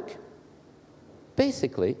does it work?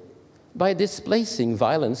 Basically, by displacing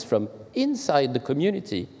violence from inside the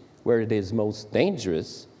community, where it is most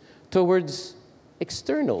dangerous, towards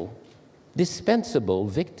external, dispensable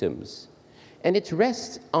victims. And it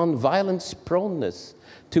rests on violence proneness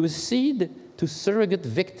to accede to surrogate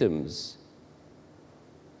victims.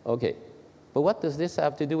 Okay, but what does this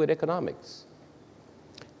have to do with economics?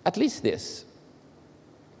 At least this.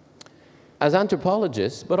 As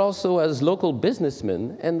anthropologists, but also as local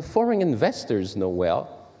businessmen and foreign investors know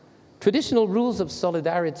well, traditional rules of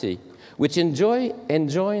solidarity, which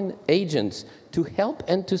enjoin agents to help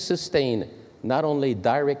and to sustain not only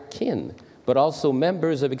direct kin, but also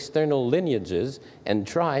members of external lineages and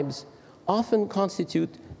tribes, often constitute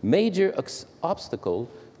major obstacle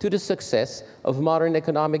to the success of modern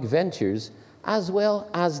economic ventures, as well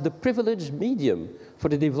as the privileged medium for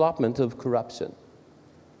the development of corruption.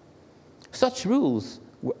 Such rules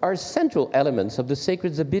are central elements of the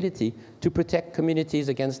sacred's ability to protect communities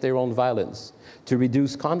against their own violence, to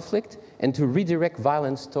reduce conflict, and to redirect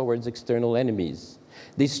violence towards external enemies.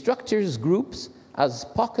 They structure groups as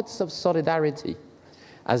pockets of solidarity,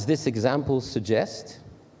 as this example suggests,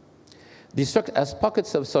 as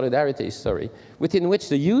pockets of solidarity, within which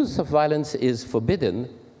the use of violence is forbidden,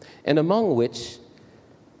 and among which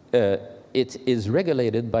it is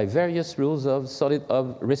regulated by various rules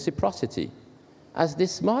of reciprocity. As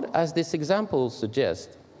this example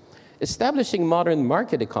suggests, establishing modern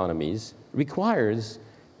market economies requires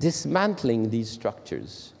dismantling these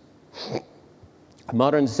structures.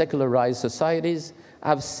 Modern secularized societies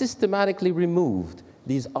have systematically removed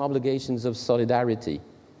these obligations of solidarity.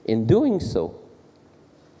 In doing so,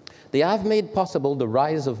 they have made possible the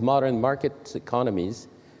rise of modern market economies.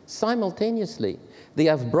 Simultaneously, they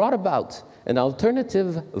have brought about an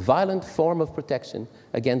alternative violent form of protection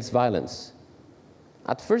against violence.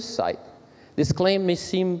 At first sight, this claim may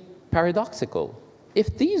seem paradoxical.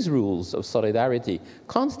 If these rules of solidarity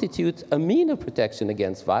constitute a means of protection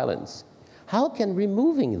against violence, how can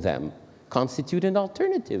removing them constitute an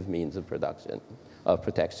alternative means of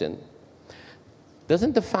protection?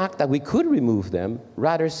 Doesn't the fact that we could remove them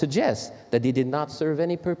rather suggest that they did not serve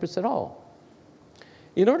any purpose at all?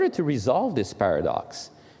 In order to resolve this paradox,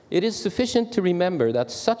 it is sufficient to remember that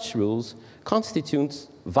such rules constitute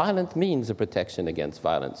violent means of protection against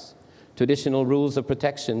violence. Traditional rules of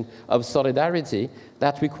protection of solidarity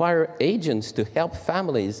that require agents to help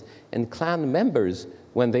families and clan members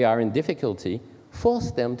when they are in difficulty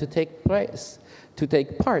force them to take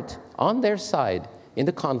part on their side in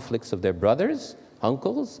the conflicts of their brothers,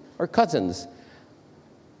 uncles, or cousins,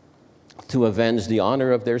 to avenge the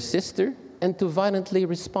honor of their sister, and to violently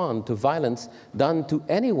respond to violence done to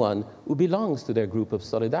anyone who belongs to their group of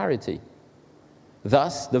solidarity.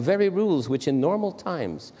 Thus, the very rules which in normal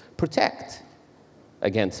times protect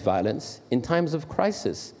against violence in times of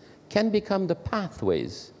crisis can become the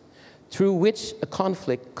pathways through which a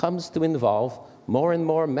conflict comes to involve more and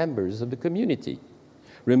more members of the community.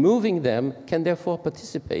 Removing them can therefore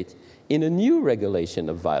participate in a new regulation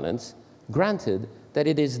of violence, granted that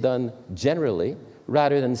it is done generally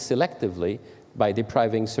rather than selectively by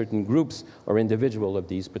depriving certain groups or individuals of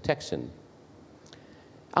these protections.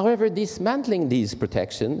 However, dismantling these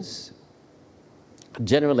protections,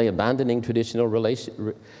 generally abandoning traditional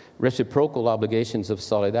reciprocal obligations of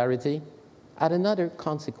solidarity, had another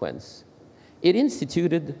consequence. It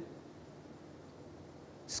instituted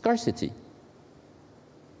scarcity.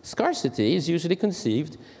 Scarcity is usually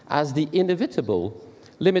conceived as the inevitable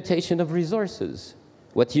limitation of resources,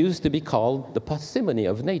 what used to be called the parsimony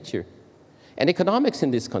of nature. And economics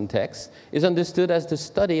in this context is understood as the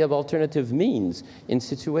study of alternative means in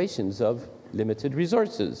situations of limited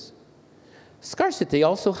resources. Scarcity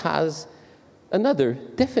also has another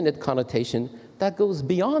definite connotation that goes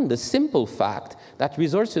beyond the simple fact that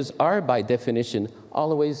resources are, by definition,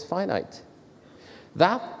 always finite.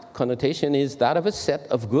 That connotation is that of a set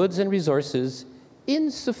of goods and resources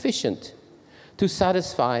insufficient to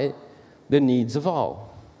satisfy the needs of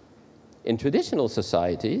all. In traditional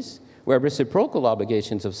societies, where reciprocal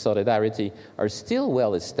obligations of solidarity are still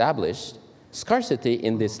well established, scarcity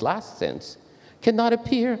in this last sense cannot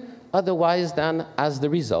appear otherwise than as the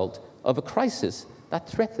result of a crisis that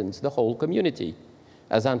threatens the whole community.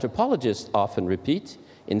 As anthropologists often repeat,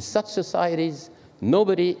 in such societies,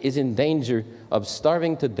 nobody is in danger of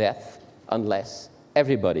starving to death unless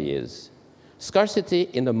everybody is. Scarcity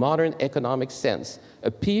in the modern economic sense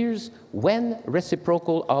appears when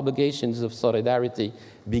reciprocal obligations of solidarity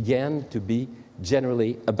began to be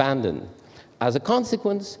generally abandoned. As a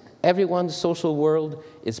consequence, everyone's social world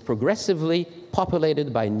is progressively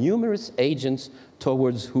populated by numerous agents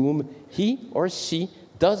towards whom he or she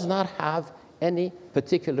does not have any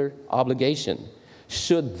particular obligation.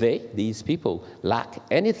 Should they, these people, lack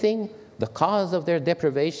anything, the cause of their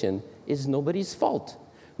deprivation is nobody's fault.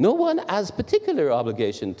 No one has particular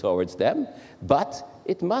obligation towards them, but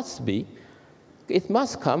it must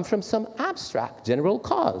come from some abstract general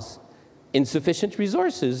cause, insufficient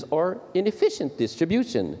resources or inefficient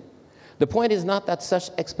distribution. The point is not that such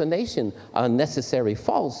explanations are necessarily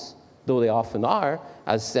false, though they often are,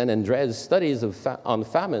 as Saint André's studies on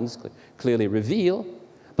famines clearly reveal,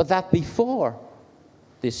 but that before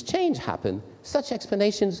this change happened, such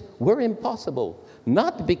explanations were impossible,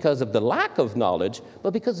 not because of the lack of knowledge,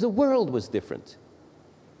 but because the world was different.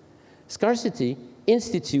 Scarcity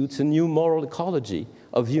institutes a new moral ecology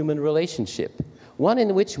of human relationship, one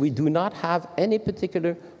in which we do not have any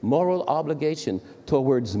particular moral obligation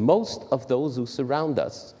towards most of those who surround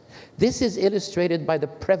us. This is illustrated by the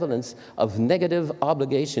prevalence of negative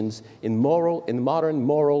obligations in modern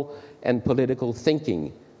moral and political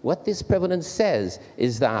thinking. What this prevalence says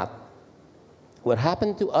is that what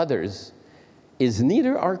happened to others is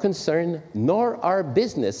neither our concern nor our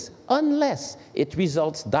business unless it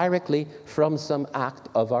results directly from some act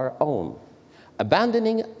of our own.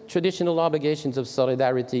 Abandoning traditional obligations of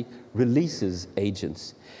solidarity releases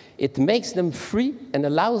agents. It makes them free and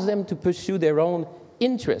allows them to pursue their own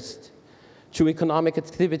interest through economic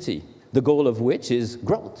activity, the goal of which is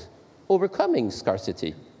growth, overcoming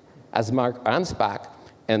scarcity. As Mark Anspach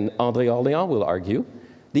and André Orléan will argue,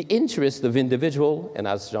 the interest of individual, and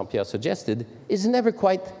as Jean-Pierre suggested, is never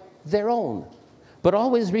quite their own, but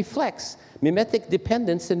always reflects mimetic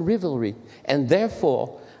dependence and rivalry, and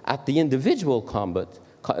therefore, at the individual combat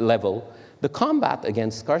level, the combat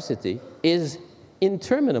against scarcity is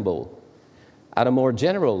interminable. At a more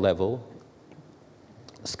general level,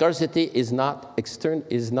 scarcity is not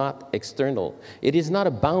external. It is not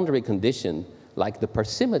a boundary condition like the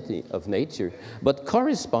parsimony of nature, but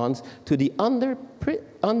corresponds to the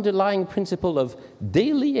underlying principle of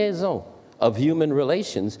déliaison of human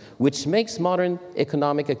relations, which makes modern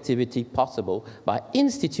economic activity possible by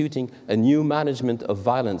instituting a new management of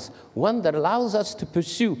violence, one that allows us to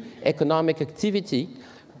pursue economic activity,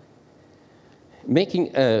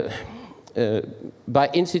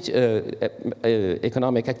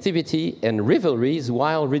 economic activity and rivalries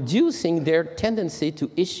while reducing their tendency to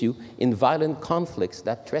issue in violent conflicts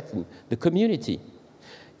that threaten the community.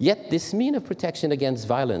 Yet this mean of protection against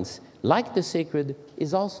violence, like the sacred,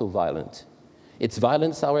 is also violent. Its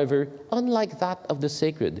violence, however, unlike that of the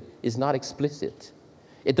sacred, is not explicit.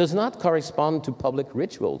 It does not correspond to public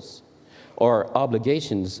rituals or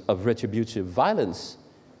obligations of retributive violence.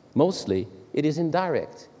 Mostly, it is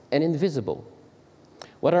indirect and invisible.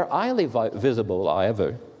 What are highly visible,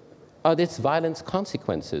 however, are its violence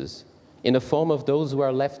consequences in the form of those who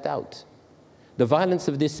are left out. The violence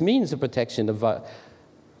of this means of protection of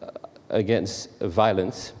against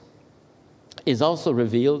violence is also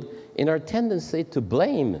revealed in our tendency to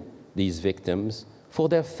blame these victims for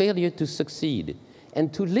their failure to succeed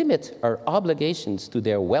and to limit our obligations to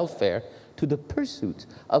their welfare to the pursuit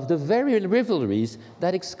of the very rivalries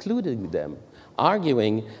that excluded them,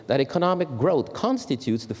 arguing that economic growth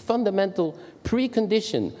constitutes the fundamental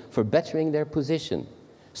precondition for bettering their position.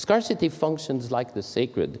 Scarcity functions like the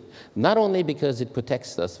sacred, not only because it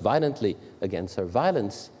protects us violently against our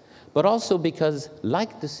violence, but also because,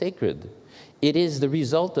 like the sacred, it is the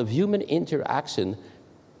result of human interaction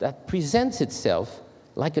that presents itself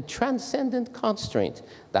like a transcendent constraint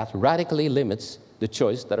that radically limits the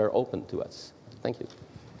choice that are open to us. Thank you.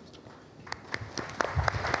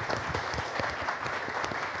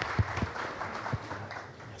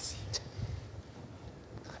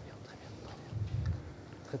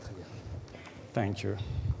 Thank you.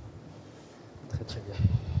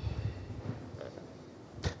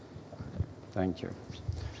 Thank you.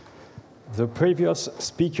 The previous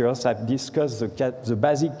speakers have discussed the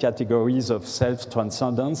basic categories of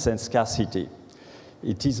self-transcendence and scarcity.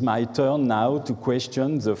 It is my turn now to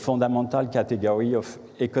question the fundamental category of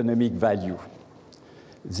economic value.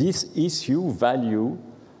 This issue, value,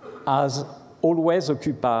 has always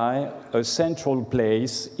occupied a central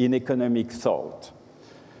place in economic thought.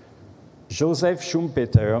 Joseph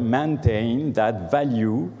Schumpeter maintained that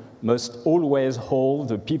value must always hold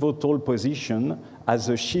the pivotal position as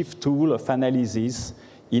a chief tool of analysis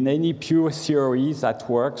in any pure theory that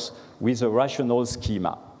works with a rational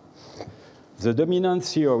schema. The dominant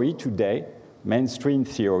theory today, mainstream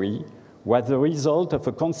theory, was the result of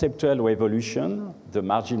a conceptual revolution, the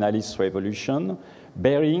marginalist revolution,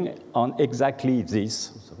 bearing on exactly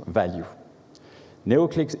this value.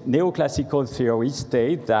 Neoclassical theory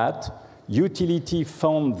states that utility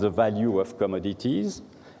found the value of commodities,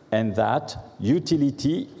 and that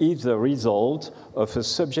utility is the result of a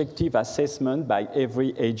subjective assessment by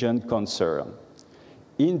every agent concerned.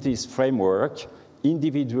 In this framework,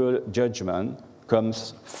 individual judgment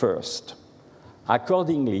comes first.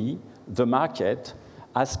 Accordingly, the market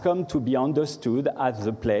has come to be understood as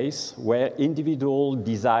the place where individual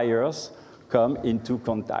desires come into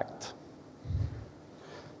contact.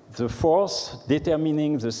 The force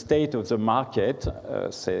determining the state of the market,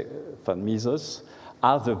 say von Mises,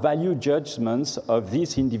 are the value judgments of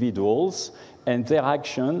these individuals and their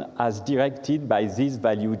action as directed by these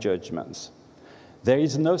value judgments. There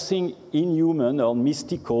is nothing inhuman or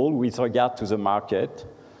mystical with regard to the market.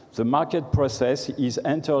 The market process is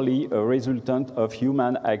entirely a resultant of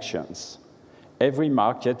human actions. every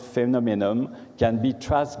market phenomenon can be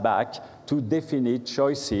traced back to definite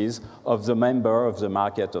choices of the member of the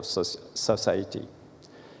market of society.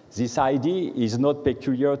 This idea is not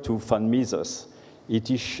peculiar to von Mises. It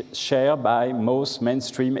is shared by most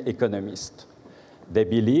mainstream economists. They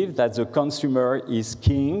believe that the consumer is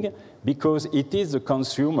king because it is the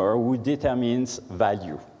consumer who determines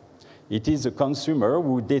value. It is the consumer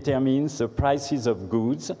who determines the prices of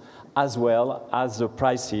goods as well as the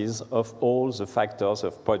prices of all the factors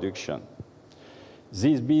of production.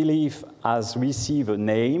 This belief has received a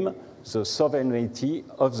name, the sovereignty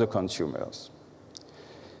of the consumers.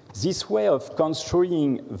 This way of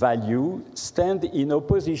construing value stands in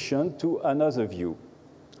opposition to another view,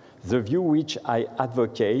 the view which I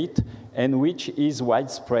advocate and which is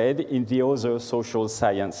widespread in the other social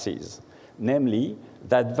sciences, namely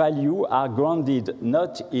that values are grounded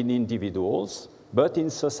not in individuals, but in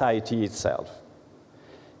society itself.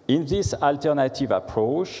 In this alternative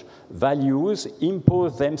approach, values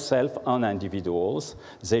impose themselves on individuals.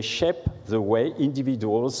 They shape the way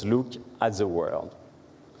individuals look at the world.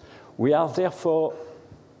 We are therefore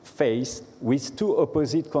faced with two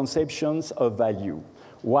opposite conceptions of value,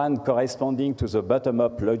 one corresponding to the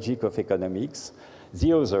bottom-up logic of economics,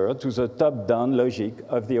 the other to the top-down logic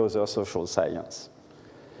of the other social science.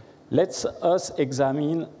 Let us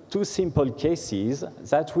examine two simple cases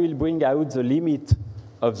that will bring out the limit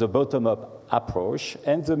of the bottom-up approach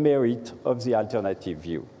and the merit of the alternative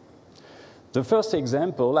view. The first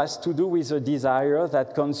example has to do with the desire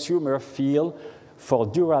that consumers feel for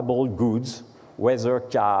durable goods, whether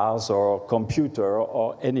cars or computer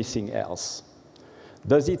or anything else.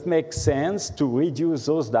 Does it make sense to reduce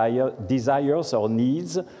those desires or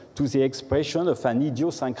needs to the expression of an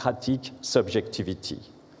idiosyncratic subjectivity?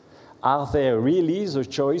 Are they really the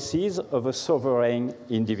choices of a sovereign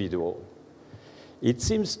individual? It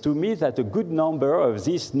seems to me that a good number of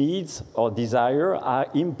these needs or desires are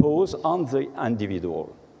imposed on the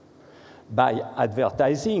individual, by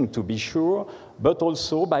advertising, to be sure, but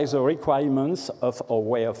also by the requirements of our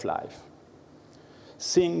way of life.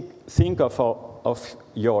 Think of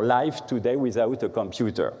your life today without a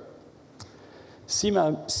computer.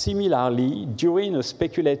 Similarly, during a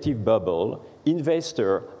speculative bubble,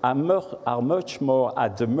 investors are much more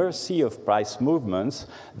at the mercy of price movements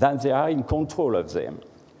than they are in control of them.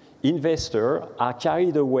 Investors are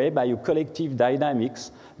carried away by a collective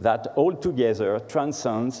dynamics that altogether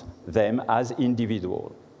transcends them as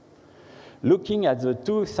individuals. Looking at the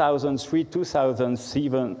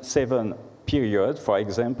 2003-2007 period, for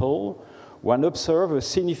example, one observes a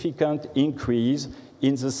significant increase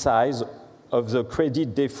in the size of the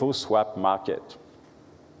credit default swap market.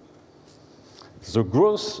 The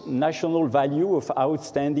gross national value of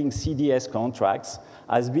outstanding CDS contracts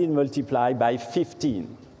has been multiplied by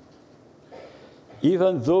 15.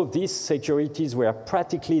 Even though these securities were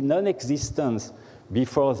practically non-existent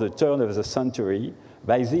before the turn of the century,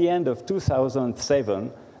 by the end of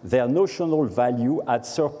 2007, their notional value had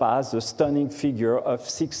surpassed the stunning figure of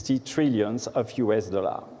 60 trillions of US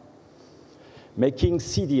dollars, making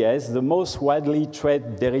CDS the most widely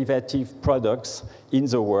traded derivative products in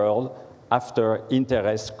the world after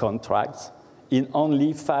interest contracts in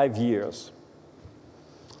only 5 years.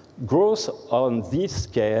 Growth on this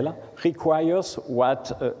scale requires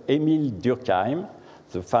what Émile Durkheim,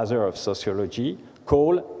 the father of sociology,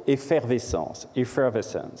 called effervescence,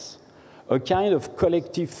 a kind of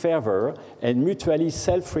collective fervor and mutually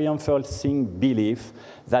self-reinforcing belief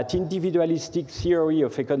that individualistic theory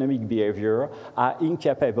of economic behavior are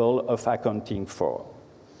incapable of accounting for.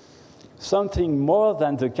 Something more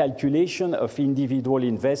than the calculation of individual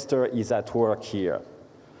investor is at work here.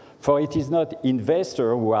 For it is not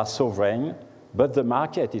investors who are sovereign, but the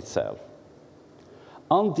market itself.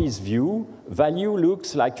 On this view, value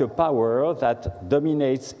looks like a power that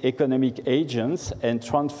dominates economic agents and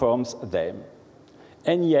transforms them.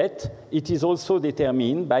 And yet, it is also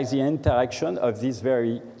determined by the interaction of these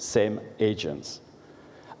very same agents.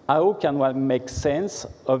 How can one make sense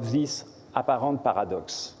of this apparent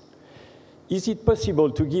paradox? Is it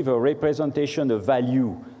possible to give a representation of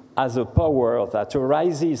value as a power that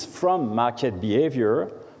arises from market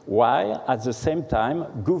behavior, while at the same time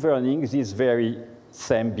governing this very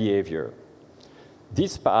same behavior?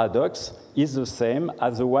 This paradox is the same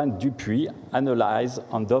as the one Dupuy analyzed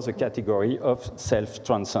under the category of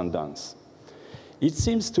self-transcendence. It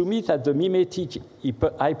seems to me that the mimetic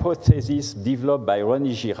hypothesis developed by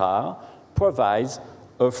Rene Girard provides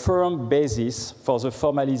a firm basis for the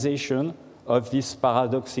formalization of this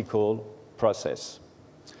paradoxical process.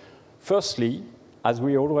 Firstly, as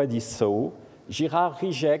we already saw, Girard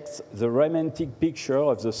rejects the romantic picture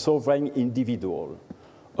of the sovereign individual,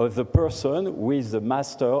 of the person who is the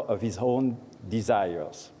master of his own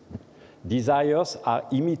desires. Desires are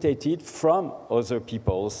imitated from other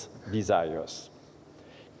people's desires.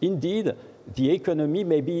 Indeed, the economy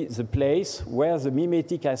may be the place where the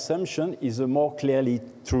mimetic assumption is the more clearly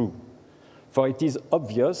true, for it is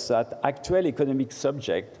obvious that actual economic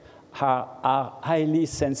subjects are highly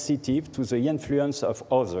sensitive to the influence of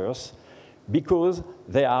others because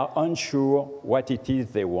they are unsure what it is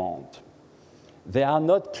they want. They are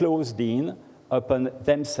not closed in upon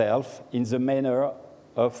themselves in the manner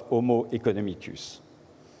of Homo economicus.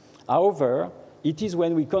 However, it is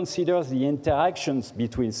when we consider the interactions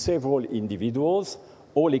between several individuals,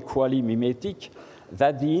 all equally mimetic,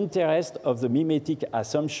 that the interest of the mimetic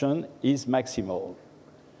assumption is maximal.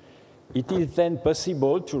 It is then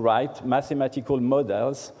possible to write mathematical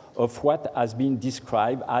models of what has been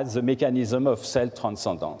described as the mechanism of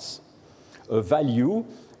self-transcendence, a value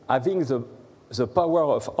having the power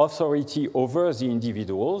of authority over the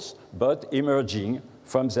individuals, but emerging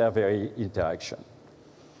from their very interaction.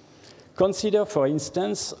 Consider, for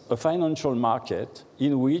instance, a financial market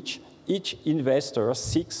in which each investor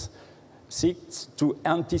seeks to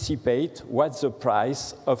anticipate what the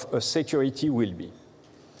price of a security will be.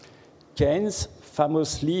 Keynes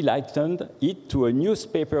famously likened it to a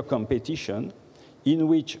newspaper competition in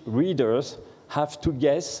which readers have to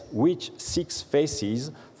guess which 6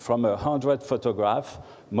 faces from 100 photographs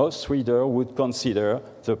most readers would consider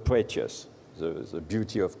the prettiest, the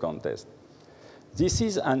beauty of contest. This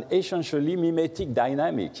is an essentially mimetic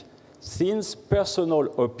dynamic, since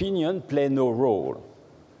personal opinion plays no role.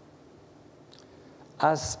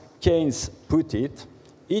 As Keynes put it,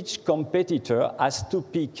 each competitor has to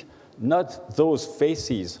pick not those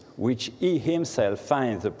faces which he himself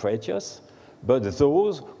finds the prettiest, but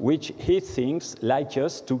those which he thinks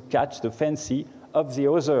likest to catch the fancy of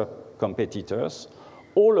the other competitors,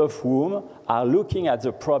 all of whom are looking at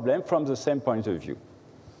the problem from the same point of view.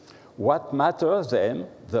 What matters then,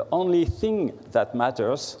 the only thing that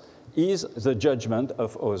matters, is the judgment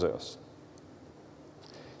of others.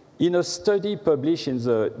 In a study published in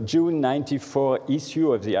the June 1994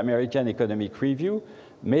 issue of the American Economic Review,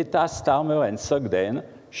 Mehta, Starmer, and Sugden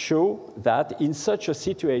show that in such a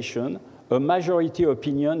situation, a majority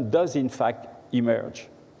opinion does in fact emerge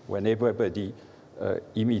when everybody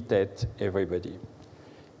imitates everybody.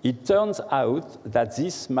 It turns out that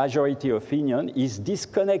this majority opinion is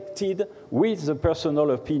disconnected with the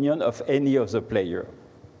personal opinion of any of the players.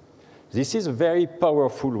 This is a very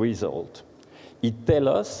powerful result. It tells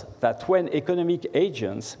us that when economic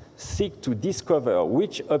agents seek to discover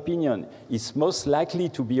which opinion is most likely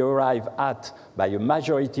to be arrived at by a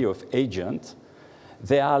majority of agents,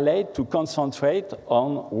 they are led to concentrate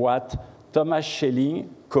on what Thomas Schelling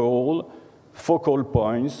called focal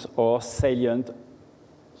points or salient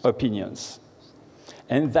opinions,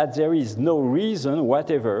 and that there is no reason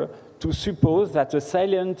whatever to suppose that a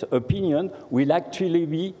salient opinion will actually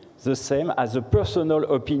be the same as the personal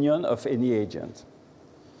opinion of any agent.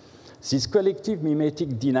 This collective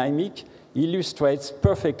mimetic dynamic illustrates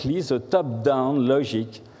perfectly the top-down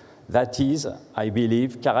logic that is, I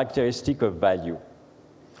believe, characteristic of value.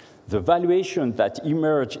 The valuation that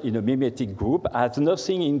emerge in a mimetic group has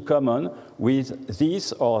nothing in common with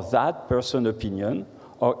this or that person's opinion,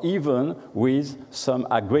 or even with some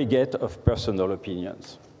aggregate of personal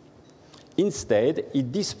opinions. Instead,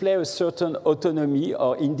 it displays a certain autonomy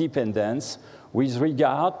or independence with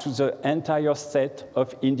regard to the entire set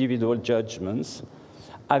of individual judgments,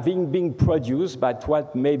 having been produced by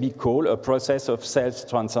what may be called a process of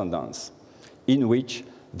self-transcendence, in which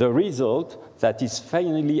the result that is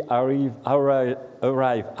finally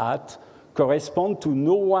arrived at corresponds to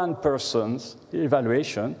no one person's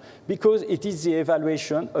evaluation, because it is the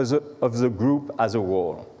evaluation of the group as a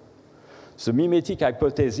whole. The mimetic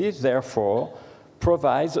hypothesis, therefore,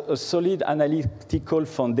 provides a solid analytical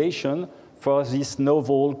foundation for this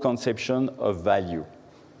novel conception of value.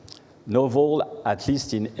 Novel, at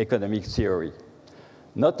least in economic theory.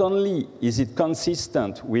 Not only is it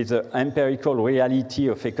consistent with the empirical reality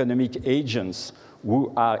of economic agents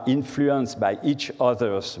who are influenced by each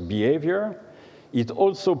other's behavior, it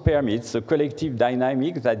also permits a collective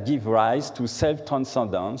dynamic that gives rise to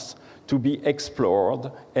self-transcendence to be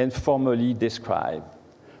explored and formally described,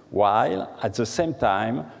 while at the same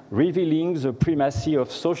time revealing the primacy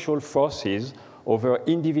of social forces over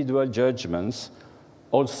individual judgments,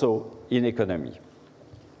 also in economy.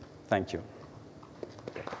 Thank you.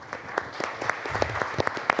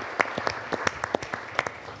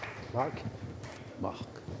 Mark?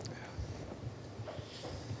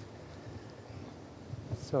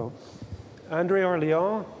 So, André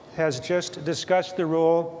Orléan has just discussed the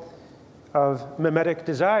role of mimetic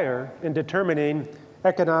desire in determining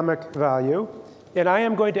economic value, and I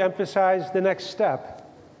am going to emphasize the next step,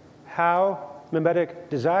 how mimetic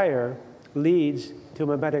desire leads to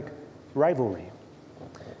mimetic rivalry.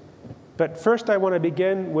 But first I want to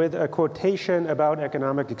begin with a quotation about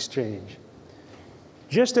economic exchange.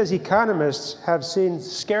 Just as economists have seen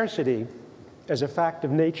scarcity as a fact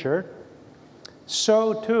of nature,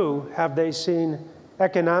 so too have they seen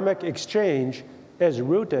economic exchange as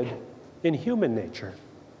rooted in human nature.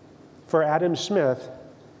 For Adam Smith,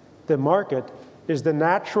 the market is the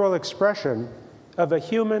natural expression of a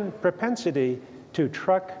human propensity to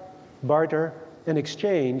truck, barter, and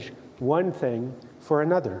exchange one thing for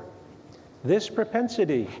another. This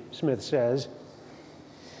propensity, Smith says,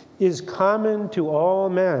 is common to all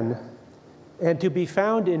men and to be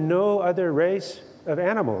found in no other race of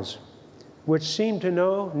animals, which seem to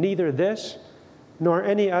know neither this nor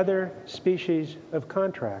any other species of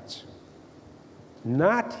contracts.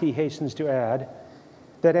 Not, he hastens to add,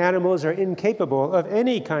 that animals are incapable of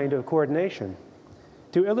any kind of coordination.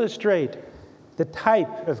 To illustrate the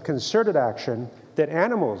type of concerted action that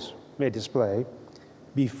animals may display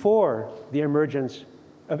before the emergence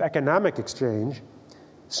of economic exchange,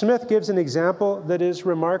 Smith gives an example that is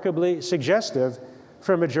remarkably suggestive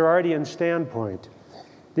from a Girardian standpoint.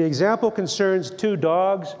 The example concerns two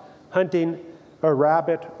dogs hunting a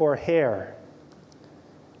rabbit or hare.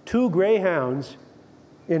 Two greyhounds,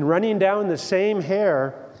 in running down the same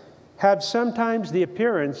hare, have sometimes the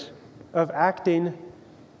appearance of acting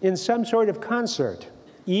in some sort of concert.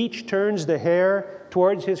 Each turns the hare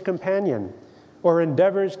towards his companion or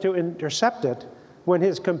endeavors to intercept it when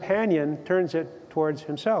his companion turns it towards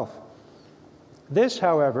himself. This,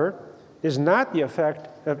 however, is not the effect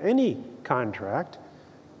of any contract,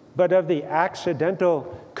 but of the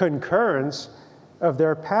accidental concurrence of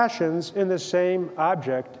their passions in the same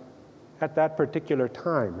object at that particular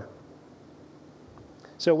time.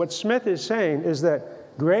 So what Smith is saying is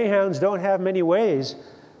that greyhounds don't have many ways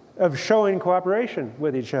of showing cooperation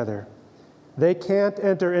with each other. They can't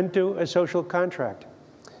enter into a social contract.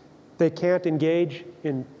 They can't engage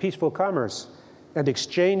in peaceful commerce and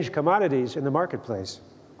exchange commodities in the marketplace.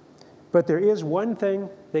 But there is one thing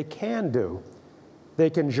they can do. They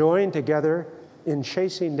can join together in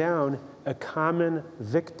chasing down a common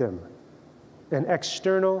victim, an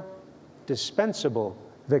external, dispensable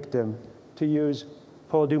victim, to use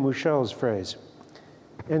Paul Dumouchel's phrase.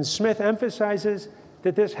 And Smith emphasizes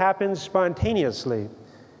that this happens spontaneously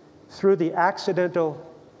through the accidental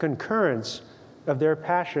concurrence of their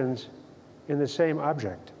passions in the same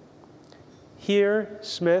object. Here,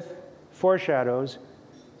 Smith foreshadows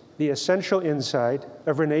the essential insight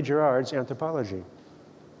of Rene Girard's anthropology.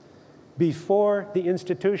 Before the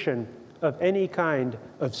institution of any kind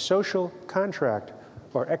of social contract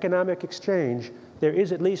or economic exchange, there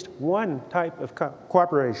is at least one type of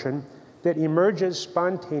cooperation that emerges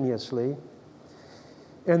spontaneously,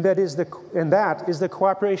 and that is the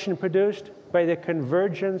cooperation produced by the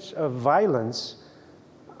convergence of violence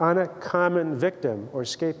on a common victim or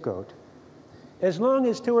scapegoat. As long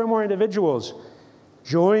as two or more individuals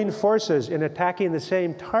join forces in attacking the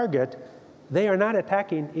same target, they are not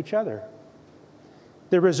attacking each other.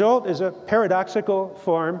 The result is a paradoxical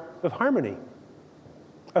form of harmony,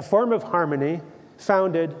 a form of harmony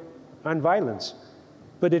founded on violence,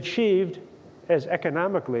 but achieved as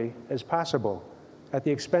economically as possible at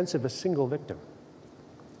the expense of a single victim.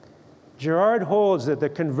 Girard holds that the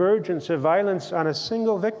convergence of violence on a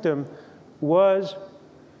single victim was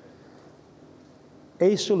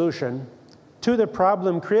a solution to the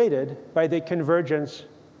problem created by the convergence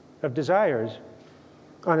of desires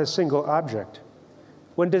on a single object.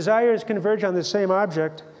 When desires converge on the same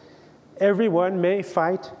object, everyone may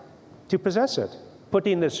fight to possess it,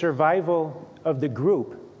 putting the survival of the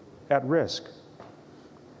group at risk.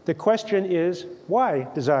 The question is why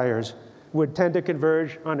desires would tend to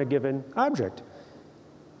converge on a given object.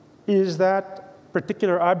 Is that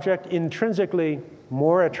particular object intrinsically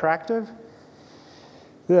more attractive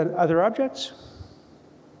than other objects?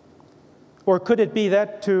 Or could it be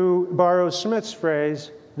that, to borrow Smith's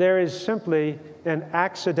phrase, there is simply an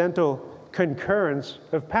accidental concurrence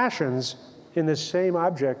of passions in the same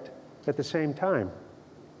object at the same time?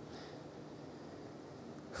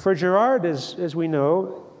 For Girard, as we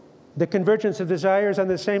know, the convergence of desires on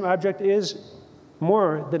the same object is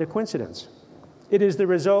more than a coincidence. It is the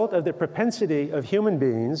result of the propensity of human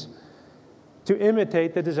beings to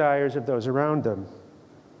imitate the desires of those around them.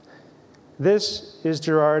 This is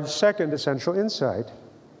Girard's second essential insight.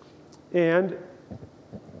 And,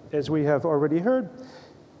 as we have already heard,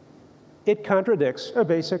 it contradicts a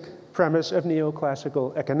basic premise of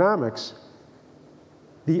neoclassical economics,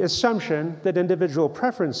 the assumption that individual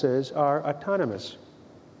preferences are autonomous.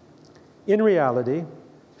 In reality,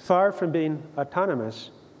 far from being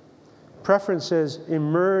autonomous, preferences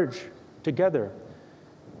emerge together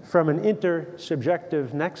from an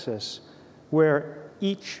intersubjective nexus where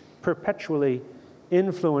each perpetually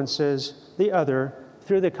influences the other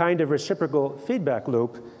through the kind of reciprocal feedback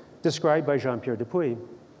loop described by Jean-Pierre Dupuy.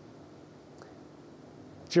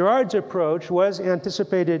 Girard's approach was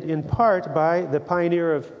anticipated in part by the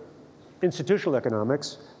pioneer of institutional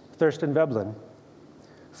economics, Thorstein Veblen.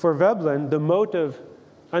 For Veblen, the motive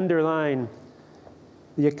underlying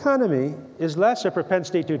the economy is less a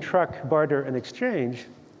propensity to truck, barter, and exchange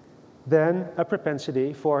than a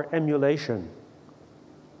propensity for emulation.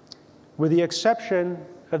 With the exception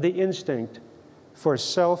of the instinct for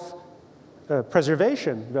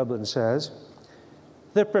self-preservation, Veblen says,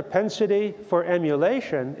 the propensity for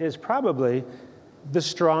emulation is probably the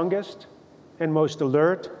strongest and most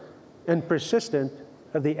alert and persistent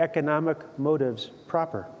of the economic motives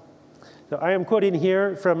proper. So I am quoting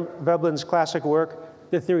here from Veblen's classic work,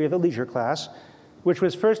 The Theory of the Leisure Class, which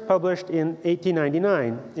was first published in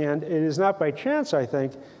 1899. And it is not by chance, I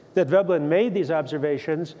think, that Veblen made these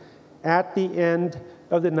observations at the end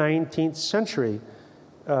of the 19th century.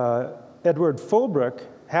 Edward Fullbrook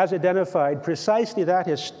has identified precisely that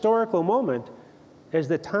historical moment as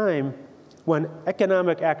the time when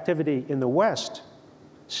economic activity in the West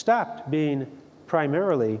stopped being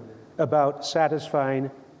primarily about satisfying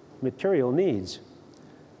material needs.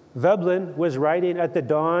 Veblen was writing at the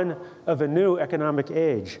dawn of a new economic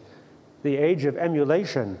age, the age of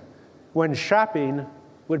emulation, when shopping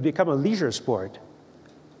would become a leisure sport,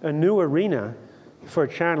 a new arena for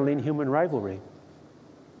channeling human rivalry.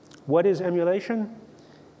 What is emulation?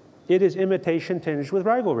 It is imitation tinged with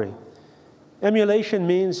rivalry. Emulation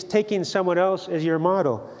means taking someone else as your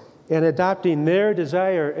model and adopting their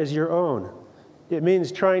desire as your own. It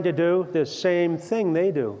means trying to do the same thing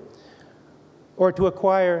they do, or to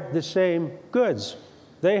acquire the same goods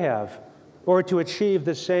they have, or to achieve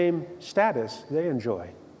the same status they enjoy.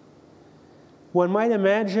 One might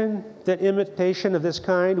imagine that imitation of this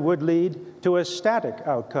kind would lead to a static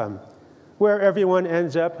outcome, where everyone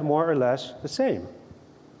ends up more or less the same.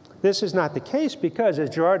 This is not the case because,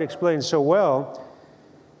 as Girard explains so well,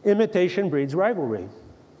 imitation breeds rivalry.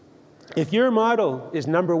 If your model is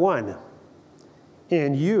number one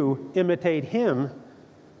and you imitate him,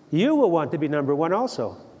 you will want to be number one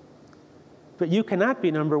also. But you cannot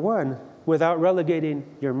be number one without relegating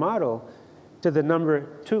your model to the number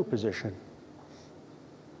two position.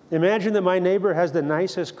 Imagine that my neighbor has the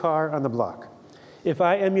nicest car on the block. If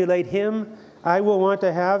I emulate him, I will want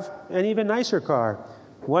to have an even nicer car,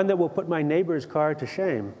 one that will put my neighbor's car to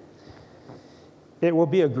shame. It will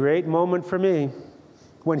be a great moment for me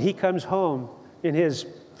when he comes home in his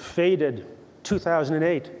faded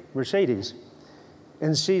 2008 Mercedes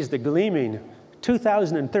and sees the gleaming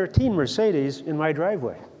 2013 Mercedes in my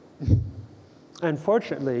driveway.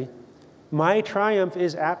 Unfortunately, my triumph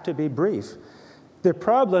is apt to be brief. The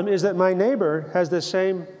problem is that my neighbor has the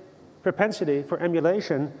same propensity for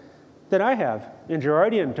emulation that I have. In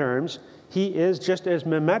Girardian terms, he is just as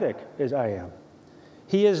mimetic as I am.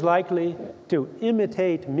 He is likely to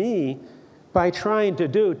imitate me by trying to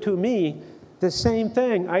do to me the same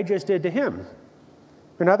thing I just did to him.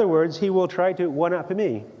 In other words, he will try to one-up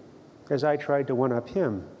me as I tried to one-up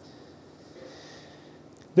him.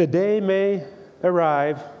 The day may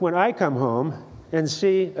arrive when I come home and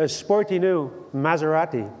see a sporty new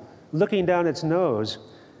Maserati looking down its nose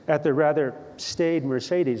at the rather staid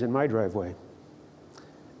Mercedes in my driveway.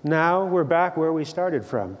 Now we're back where we started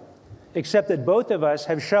from, except that both of us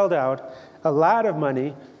have shelled out a lot of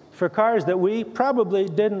money for cars that we probably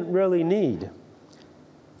didn't really need.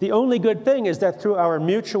 The only good thing is that through our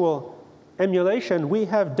mutual emulation, we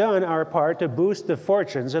have done our part to boost the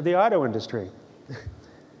fortunes of the auto industry.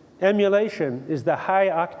 Emulation is the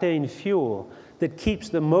high-octane fuel that keeps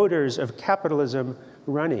the motors of capitalism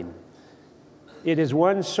running. It is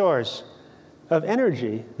one source of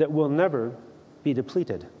energy that will never be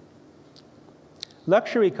depleted.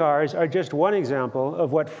 Luxury cars are just one example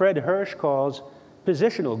of what Fred Hirsch calls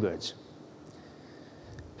positional goods.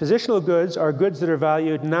 Positional goods are goods that are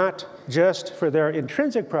valued not just for their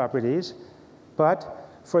intrinsic properties, but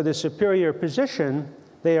for the superior position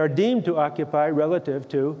they are deemed to occupy relative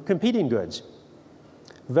to competing goods.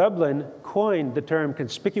 Veblen coined the term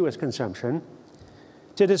conspicuous consumption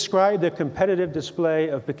to describe the competitive display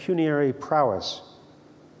of pecuniary prowess.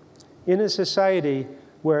 In a society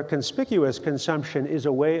where conspicuous consumption is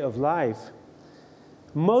a way of life,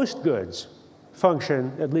 most goods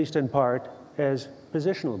function, at least in part, as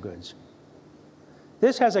positional goods.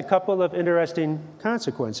 This has a couple of interesting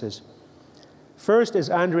consequences. First, as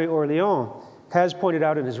André Orléan has pointed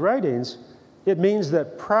out in his writings, it means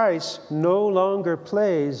that price no longer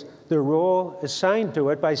plays the role assigned to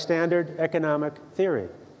it by standard economic theory.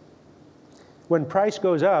 When price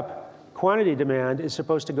goes up, quantity demand is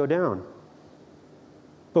supposed to go down.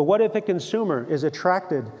 But what if a consumer is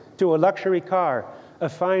attracted to a luxury car, a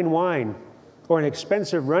fine wine, or an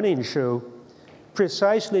expensive running shoe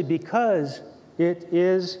precisely because it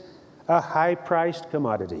is a high-priced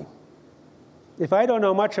commodity? If I don't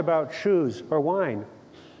know much about shoes or wine,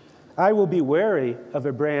 I will be wary of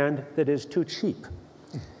a brand that is too cheap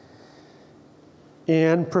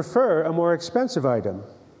and prefer a more expensive item.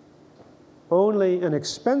 Only an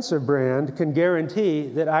expensive brand can guarantee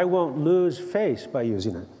that I won't lose face by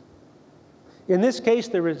using it. In this case,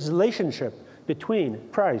 the relationship between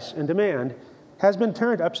price and demand has been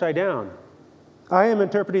turned upside down. I am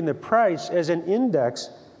interpreting the price as an index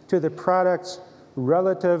to the product's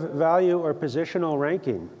relative value or positional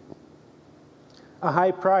ranking. A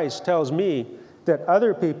high price tells me that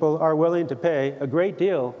other people are willing to pay a great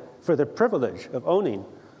deal for the privilege of owning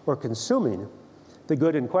or consuming the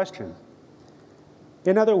good in question.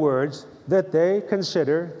 In other words, that they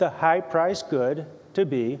consider the high-priced good to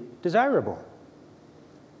be desirable.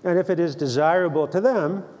 And if it is desirable to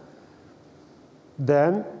them,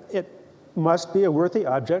 then it must be a worthy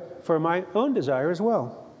object for my own desire as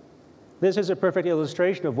well. This is a perfect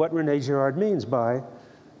illustration of what Rene Girard means by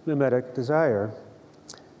mimetic desire.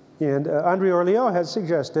 And André Orléan has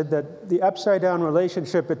suggested that the upside-down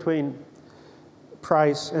relationship between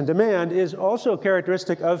price and demand is also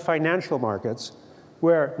characteristic of financial markets,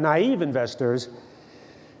 where naive investors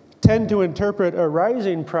tend to interpret a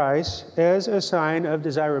rising price as a sign of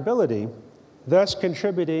desirability, thus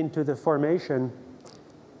contributing to the formation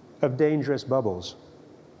of dangerous bubbles.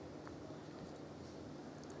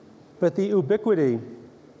 But the ubiquity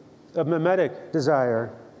of mimetic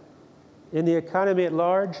desire in the economy at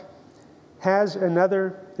large has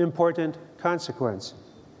another important consequence.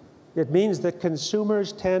 It means that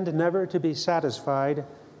consumers tend never to be satisfied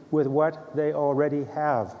with what they already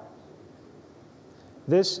have.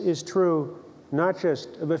 This is true not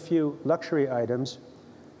just of a few luxury items,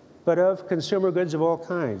 but of consumer goods of all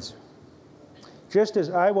kinds. Just as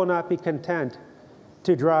I will not be content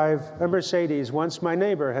to drive a Mercedes once my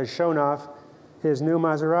neighbor has shown off his new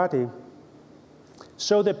Maserati,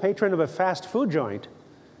 so the patron of a fast food joint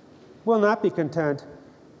will not be content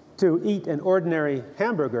to eat an ordinary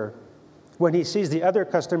hamburger when he sees the other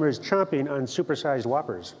customers chomping on supersized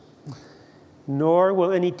Whoppers. Nor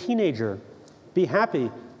will any teenager be happy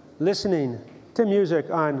listening to music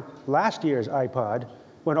on last year's iPod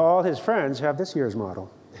when all his friends have this year's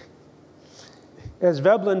model. As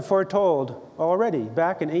Veblen foretold already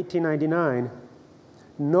back in 1899,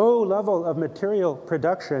 no level of material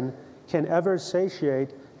production can ever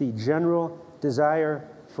satiate the general desire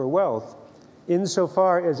for wealth,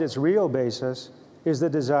 insofar as its real basis is the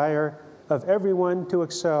desire of everyone to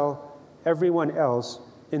excel everyone else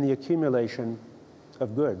in the accumulation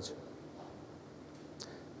of goods.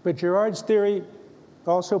 But Girard's theory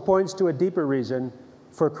also points to a deeper reason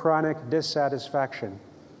for chronic dissatisfaction.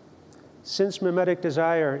 Since mimetic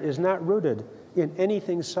desire is not rooted in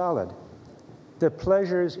anything solid, the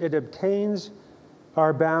pleasures it obtains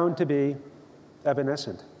are bound to be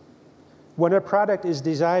evanescent. When a product is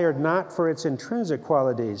desired not for its intrinsic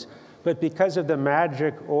qualities, but because of the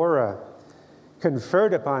magic aura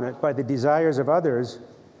conferred upon it by the desires of others,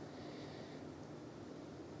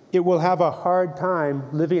 it will have a hard time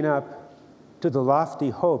living up to the lofty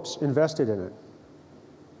hopes invested in it.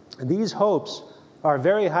 And these hopes are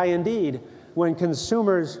very high indeed when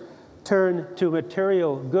consumers turn to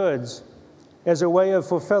material goods as a way of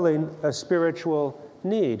fulfilling a spiritual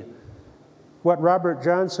need, what Robert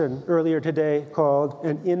Johnson earlier today called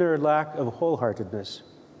an inner lack of wholeheartedness.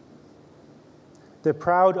 The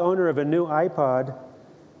proud owner of a new iPod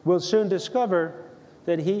will soon discover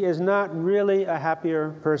that he is not really a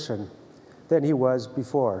happier person than he was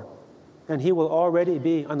before, and he will already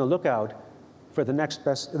be on the lookout for the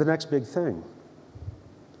next big thing.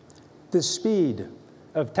 The speed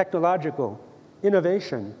of technological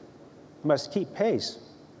innovation must keep pace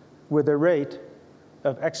with the rate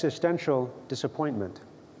of existential disappointment.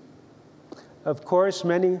 Of course,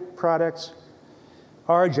 many products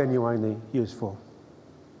are genuinely useful.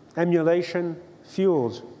 Emulation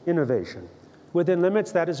fuels innovation. Within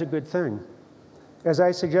limits, that is a good thing. As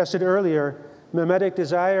I suggested earlier, mimetic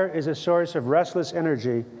desire is a source of restless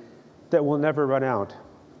energy that will never run out.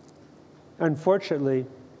 Unfortunately,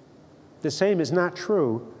 the same is not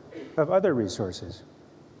true of other resources.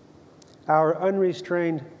 Our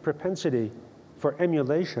unrestrained propensity for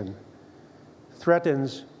emulation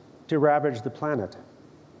threatens to ravage the planet.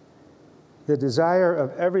 The desire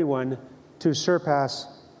of everyone to surpass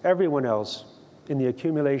everyone else in the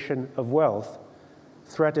accumulation of wealth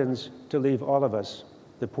threatens to leave all of us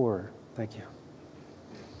the poorer. Thank you.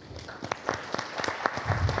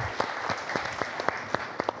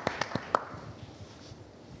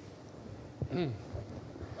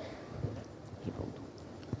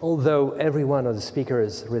 Although every one of the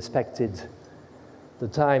speakers respected the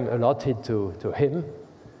time allotted to him,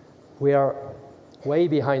 we are way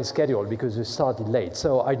behind schedule because we started late.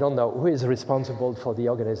 So I don't know who is responsible for the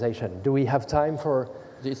organization. Do we have time for?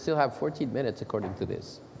 You still have 14 minutes according to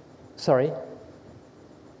this. Sorry?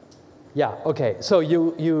 Yeah, okay. So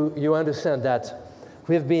you understand that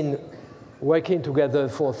we've been working together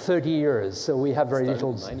for 30 years, so we have very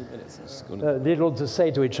little, 90 minutes. Little to say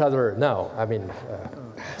to each other now. I mean,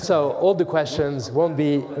 so all the questions won't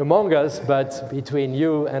be among us, but between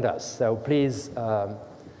you and us. So please,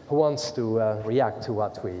 who wants to react to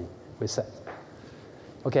what we said?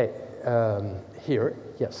 Okay, here,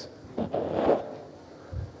 yes.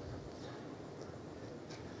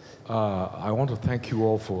 I want to thank you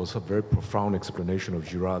all for a very profound explanation of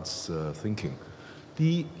Girard's thinking.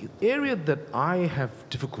 The area that I have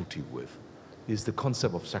difficulty with is the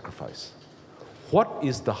concept of sacrifice. What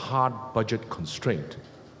is the hard budget constraint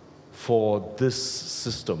for this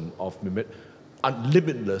system of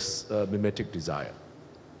limitless mimetic desire?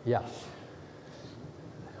 Yeah.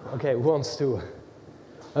 Okay, who wants to?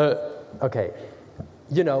 Okay.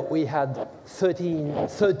 You know, we had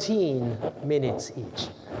 13 minutes each.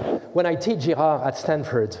 When I teach Girard at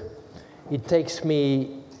Stanford, it takes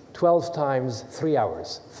me 12 times 3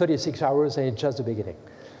 hours, 36 hours, and it's just the beginning.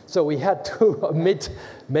 So we had to omit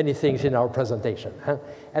many things in our presentation. Huh?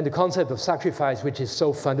 And the concept of sacrifice, which is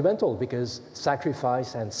so fundamental, because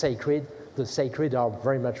sacrifice and the sacred are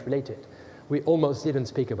very much related. We almost didn't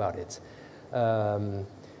speak about it.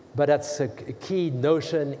 But that's a key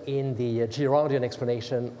notion in the Girardian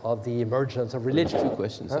explanation of the emergence of religion. 2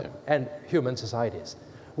 questions there. And human societies.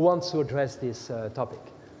 Who wants to address this topic?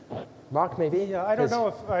 Mark, maybe? Yeah, I don't know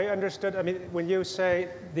if I understood. I mean, when you say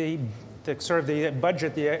the sort of the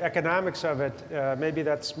budget, the economics of it, maybe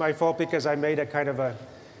that's my fault because I made a kind of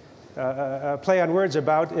a play on words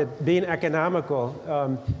about it being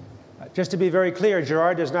economical. Just to be very clear,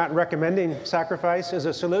 Girard is not recommending sacrifice as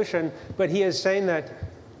a solution, but he is saying that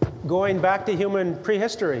going back to human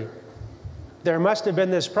prehistory, there must have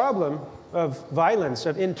been this problem of violence,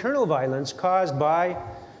 of internal violence caused by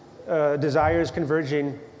desires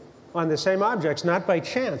converging on the same objects, not by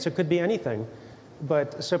chance. It could be anything,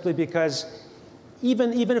 but simply because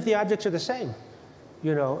even if the objects are the same.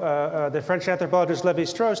 You know, the French anthropologist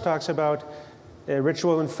Lévi-Strauss talks about a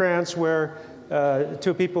ritual in France where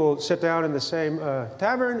 2 people sit down in the same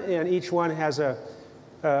tavern, and each one has a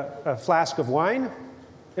flask of wine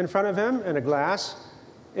in front of him and a glass.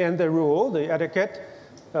 And the rule, the etiquette,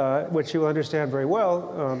 which you will understand very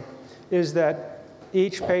well, is that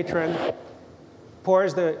each patron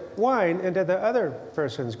pours the wine into the other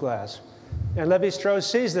person's glass. And Lévi-Strauss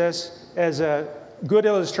sees this as a good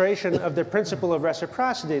illustration of the principle of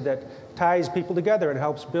reciprocity that ties people together and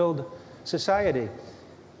helps build society.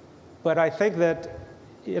 But I think that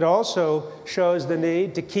it also shows the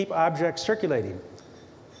need to keep objects circulating,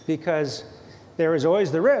 because there is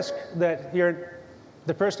always the risk that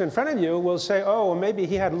the person in front of you will say, oh, well, maybe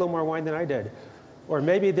he had a little more wine than I did. Or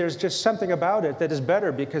maybe there's just something about it that is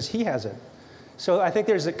better because he has it. So I think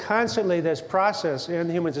there's constantly this process in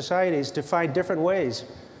human societies to find different ways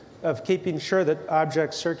of keeping sure that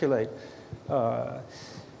objects circulate.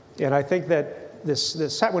 And I think that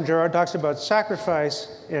when Girard talks about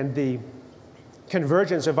sacrifice and the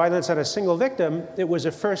convergence of violence on a single victim, it was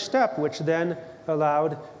a first step which then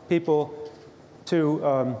allowed people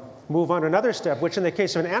to move on to another step, which in the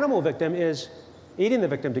case of an animal victim is eating the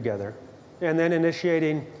victim together and then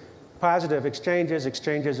initiating positive exchanges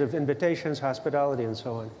of invitations, hospitality, and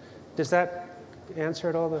so on. Does that answer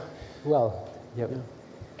it all? Well, yeah.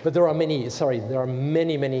 But there are many, there are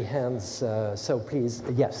many hands, so please,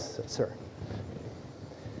 yes, sir.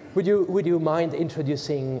 Would you mind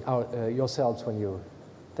introducing yourselves when you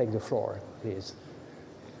take the floor, please?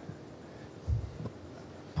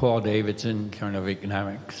 Paul Davidson, Journal of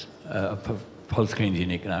Economics, post-Keynesian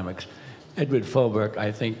economics. Edward Fullbrook,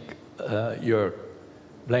 I think you're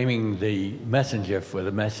blaming the messenger for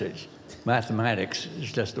the message. Mathematics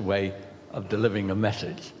is just a way of delivering a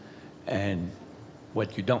message. And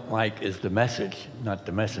what you don't like is the message, not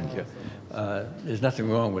the messenger. There's nothing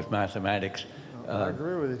wrong with mathematics. I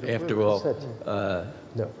agree with you. After all,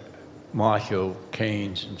 No. Marshall,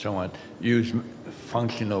 Keynes, and so on use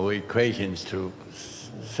functional equations to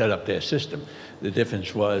set up their system. The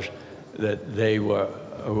difference was that they were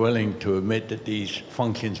willing to admit that these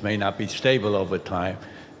functions may not be stable over time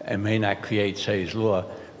and may not create Say's law,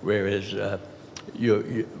 whereas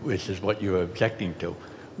which is what you're objecting to.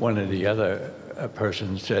 One of the other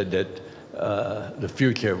persons said that the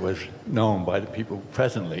future was known by the people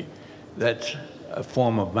presently. That's a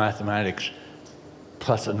form of mathematics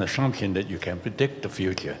plus an assumption that you can predict the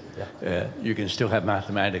future. Yeah. You can still have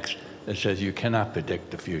mathematics that says you cannot predict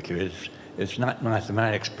the future. It's not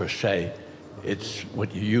mathematics per se, it's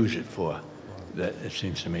what you use it for that, it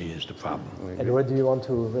seems to me, is the problem. Edward, do you want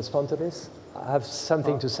to respond to this? I have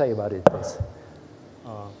something to say about it, please.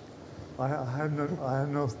 I have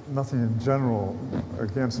nothing in general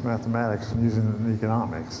against mathematics and using it in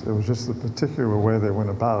economics. It was just the particular way they went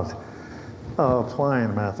about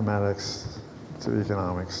applying mathematics to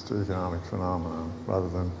economic phenomena, rather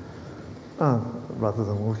than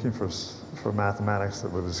looking for mathematics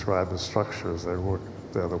that would describe the structures. They work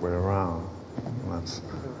the other way around. And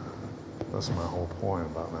that's my whole point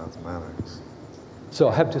about mathematics. So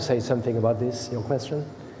I have to say something about this, your question.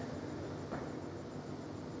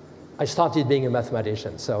 I started being a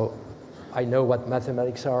mathematician, so I know what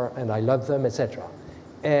mathematics are, and I love them, etc.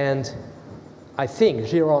 And I think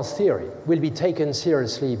Girard's theory will be taken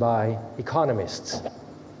seriously by economists.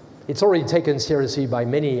 It's already taken seriously by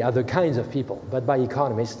many other kinds of people, but by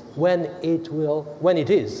economists when it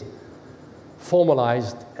is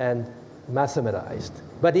formalized and mathematized.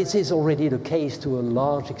 But it is already the case to a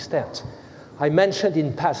large extent. I mentioned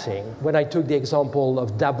in passing, when I took the example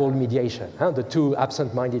of double mediation, the two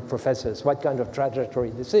absent-minded professors, what kind of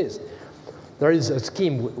trajectory this is. There is a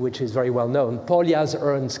scheme which is very well known, Polia's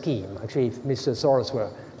urn scheme. Actually, if Mr. Soros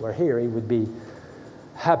were here, he would be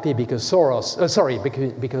happy because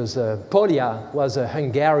because Polia was a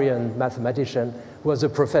Hungarian mathematician, was a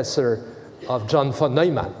professor of John von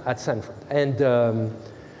Neumann at Stanford.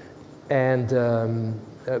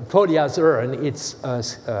 Polia's urn, it's a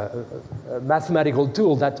mathematical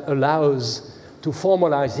tool that allows to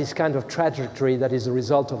formalize this kind of trajectory that is a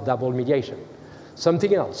result of double mediation.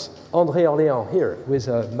 Something else, André Orléan here, who is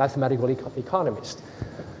a mathematical economist,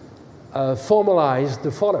 formalized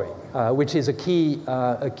the following, which is a key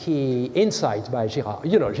insight by Girard.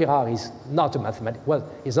 You know, Girard is not a mathematician. Well,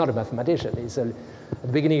 he's not a mathematician. At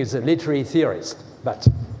the beginning, he's a literary theorist. But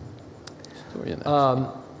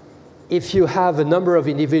if you have a number of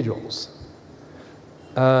individuals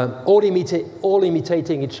all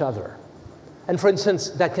imitating each other, and for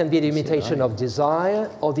instance, that can be the imitation of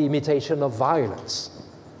desire or the imitation of violence,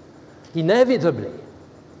 inevitably,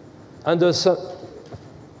 under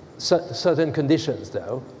certain conditions,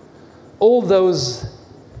 though, all those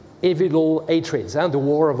individual hatreds and the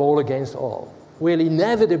war of all against all will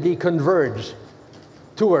inevitably converge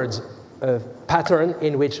towards a pattern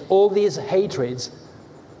in which all these hatreds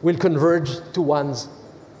will converge towards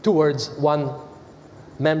one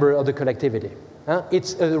member of the collectivity.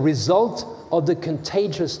 It's a result of the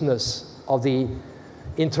contagiousness of the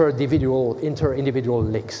inter-individual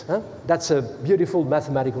links. That's a beautiful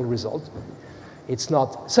mathematical result. It's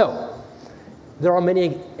not. So, there are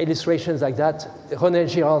many illustrations like that. Rene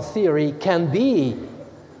Girard's theory can be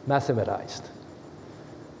mathematized.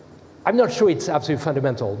 I'm not sure it's absolutely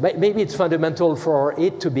fundamental. Maybe it's fundamental for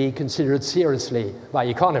it to be considered seriously by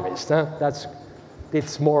economists.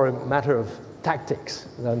 It's more a matter of tactics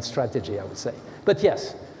than strategy, I would say. But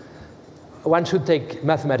yes, one should take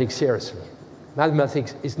mathematics seriously.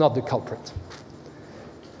 Mathematics is not the culprit.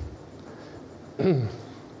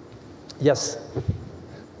 Yes.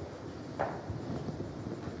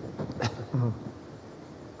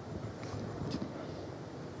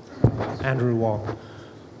 Andrew Wong.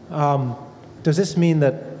 Does this mean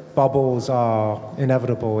that bubbles are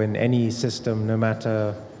inevitable in any system, no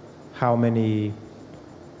matter how many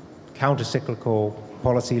counter-cyclical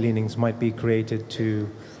policy leanings might be created to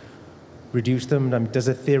reduce them? Does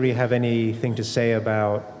the theory have anything to say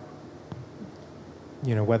about,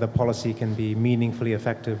 whether policy can be meaningfully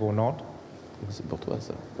effective or not?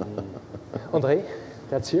 André,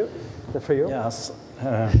 that's you? That's for you? Yes.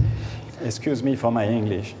 Excuse me for my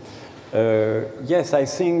English. Yes, I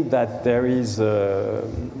think that there is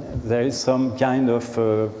some kind of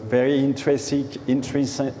very intrinsic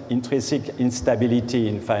instability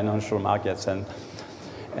in financial markets, and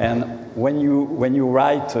when you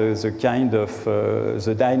write the kind of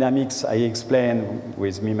the dynamics I explain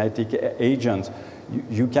with mimetic agents,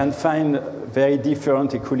 you can find very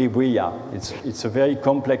different equilibria. It's a very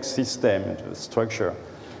complex system, structure.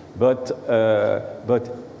 But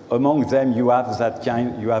among them, you have that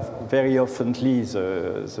kind, you have very often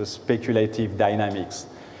the speculative dynamics.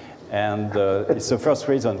 And it's the first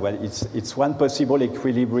reason. Well, it's one possible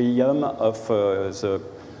equilibrium of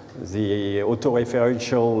the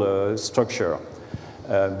autoreferential structure.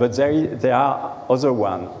 But there are other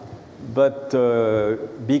ones. But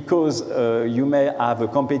because you may have a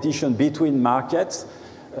competition between markets,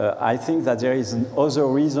 I think that there is another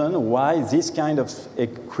reason why this kind of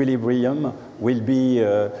equilibrium will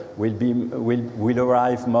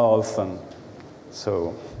arrive more often.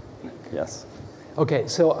 So, yes. Okay,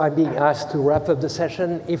 so I'm being asked to wrap up the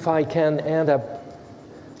session. If I can end up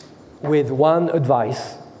with one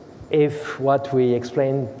advice, if what we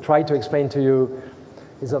try to explain to you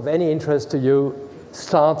is of any interest to you,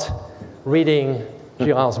 start reading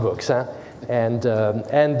Girard's books and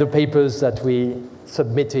the papers that we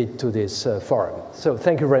submitted to this forum. So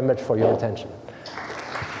thank you very much for your attention.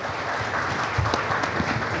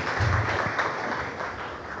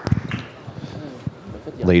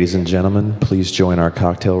 Ladies and gentlemen, please join our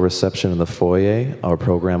cocktail reception in the foyer. Our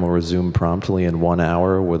program will resume promptly in 1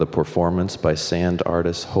 hour with a performance by sand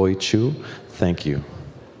artist Hoi Chu. Thank you.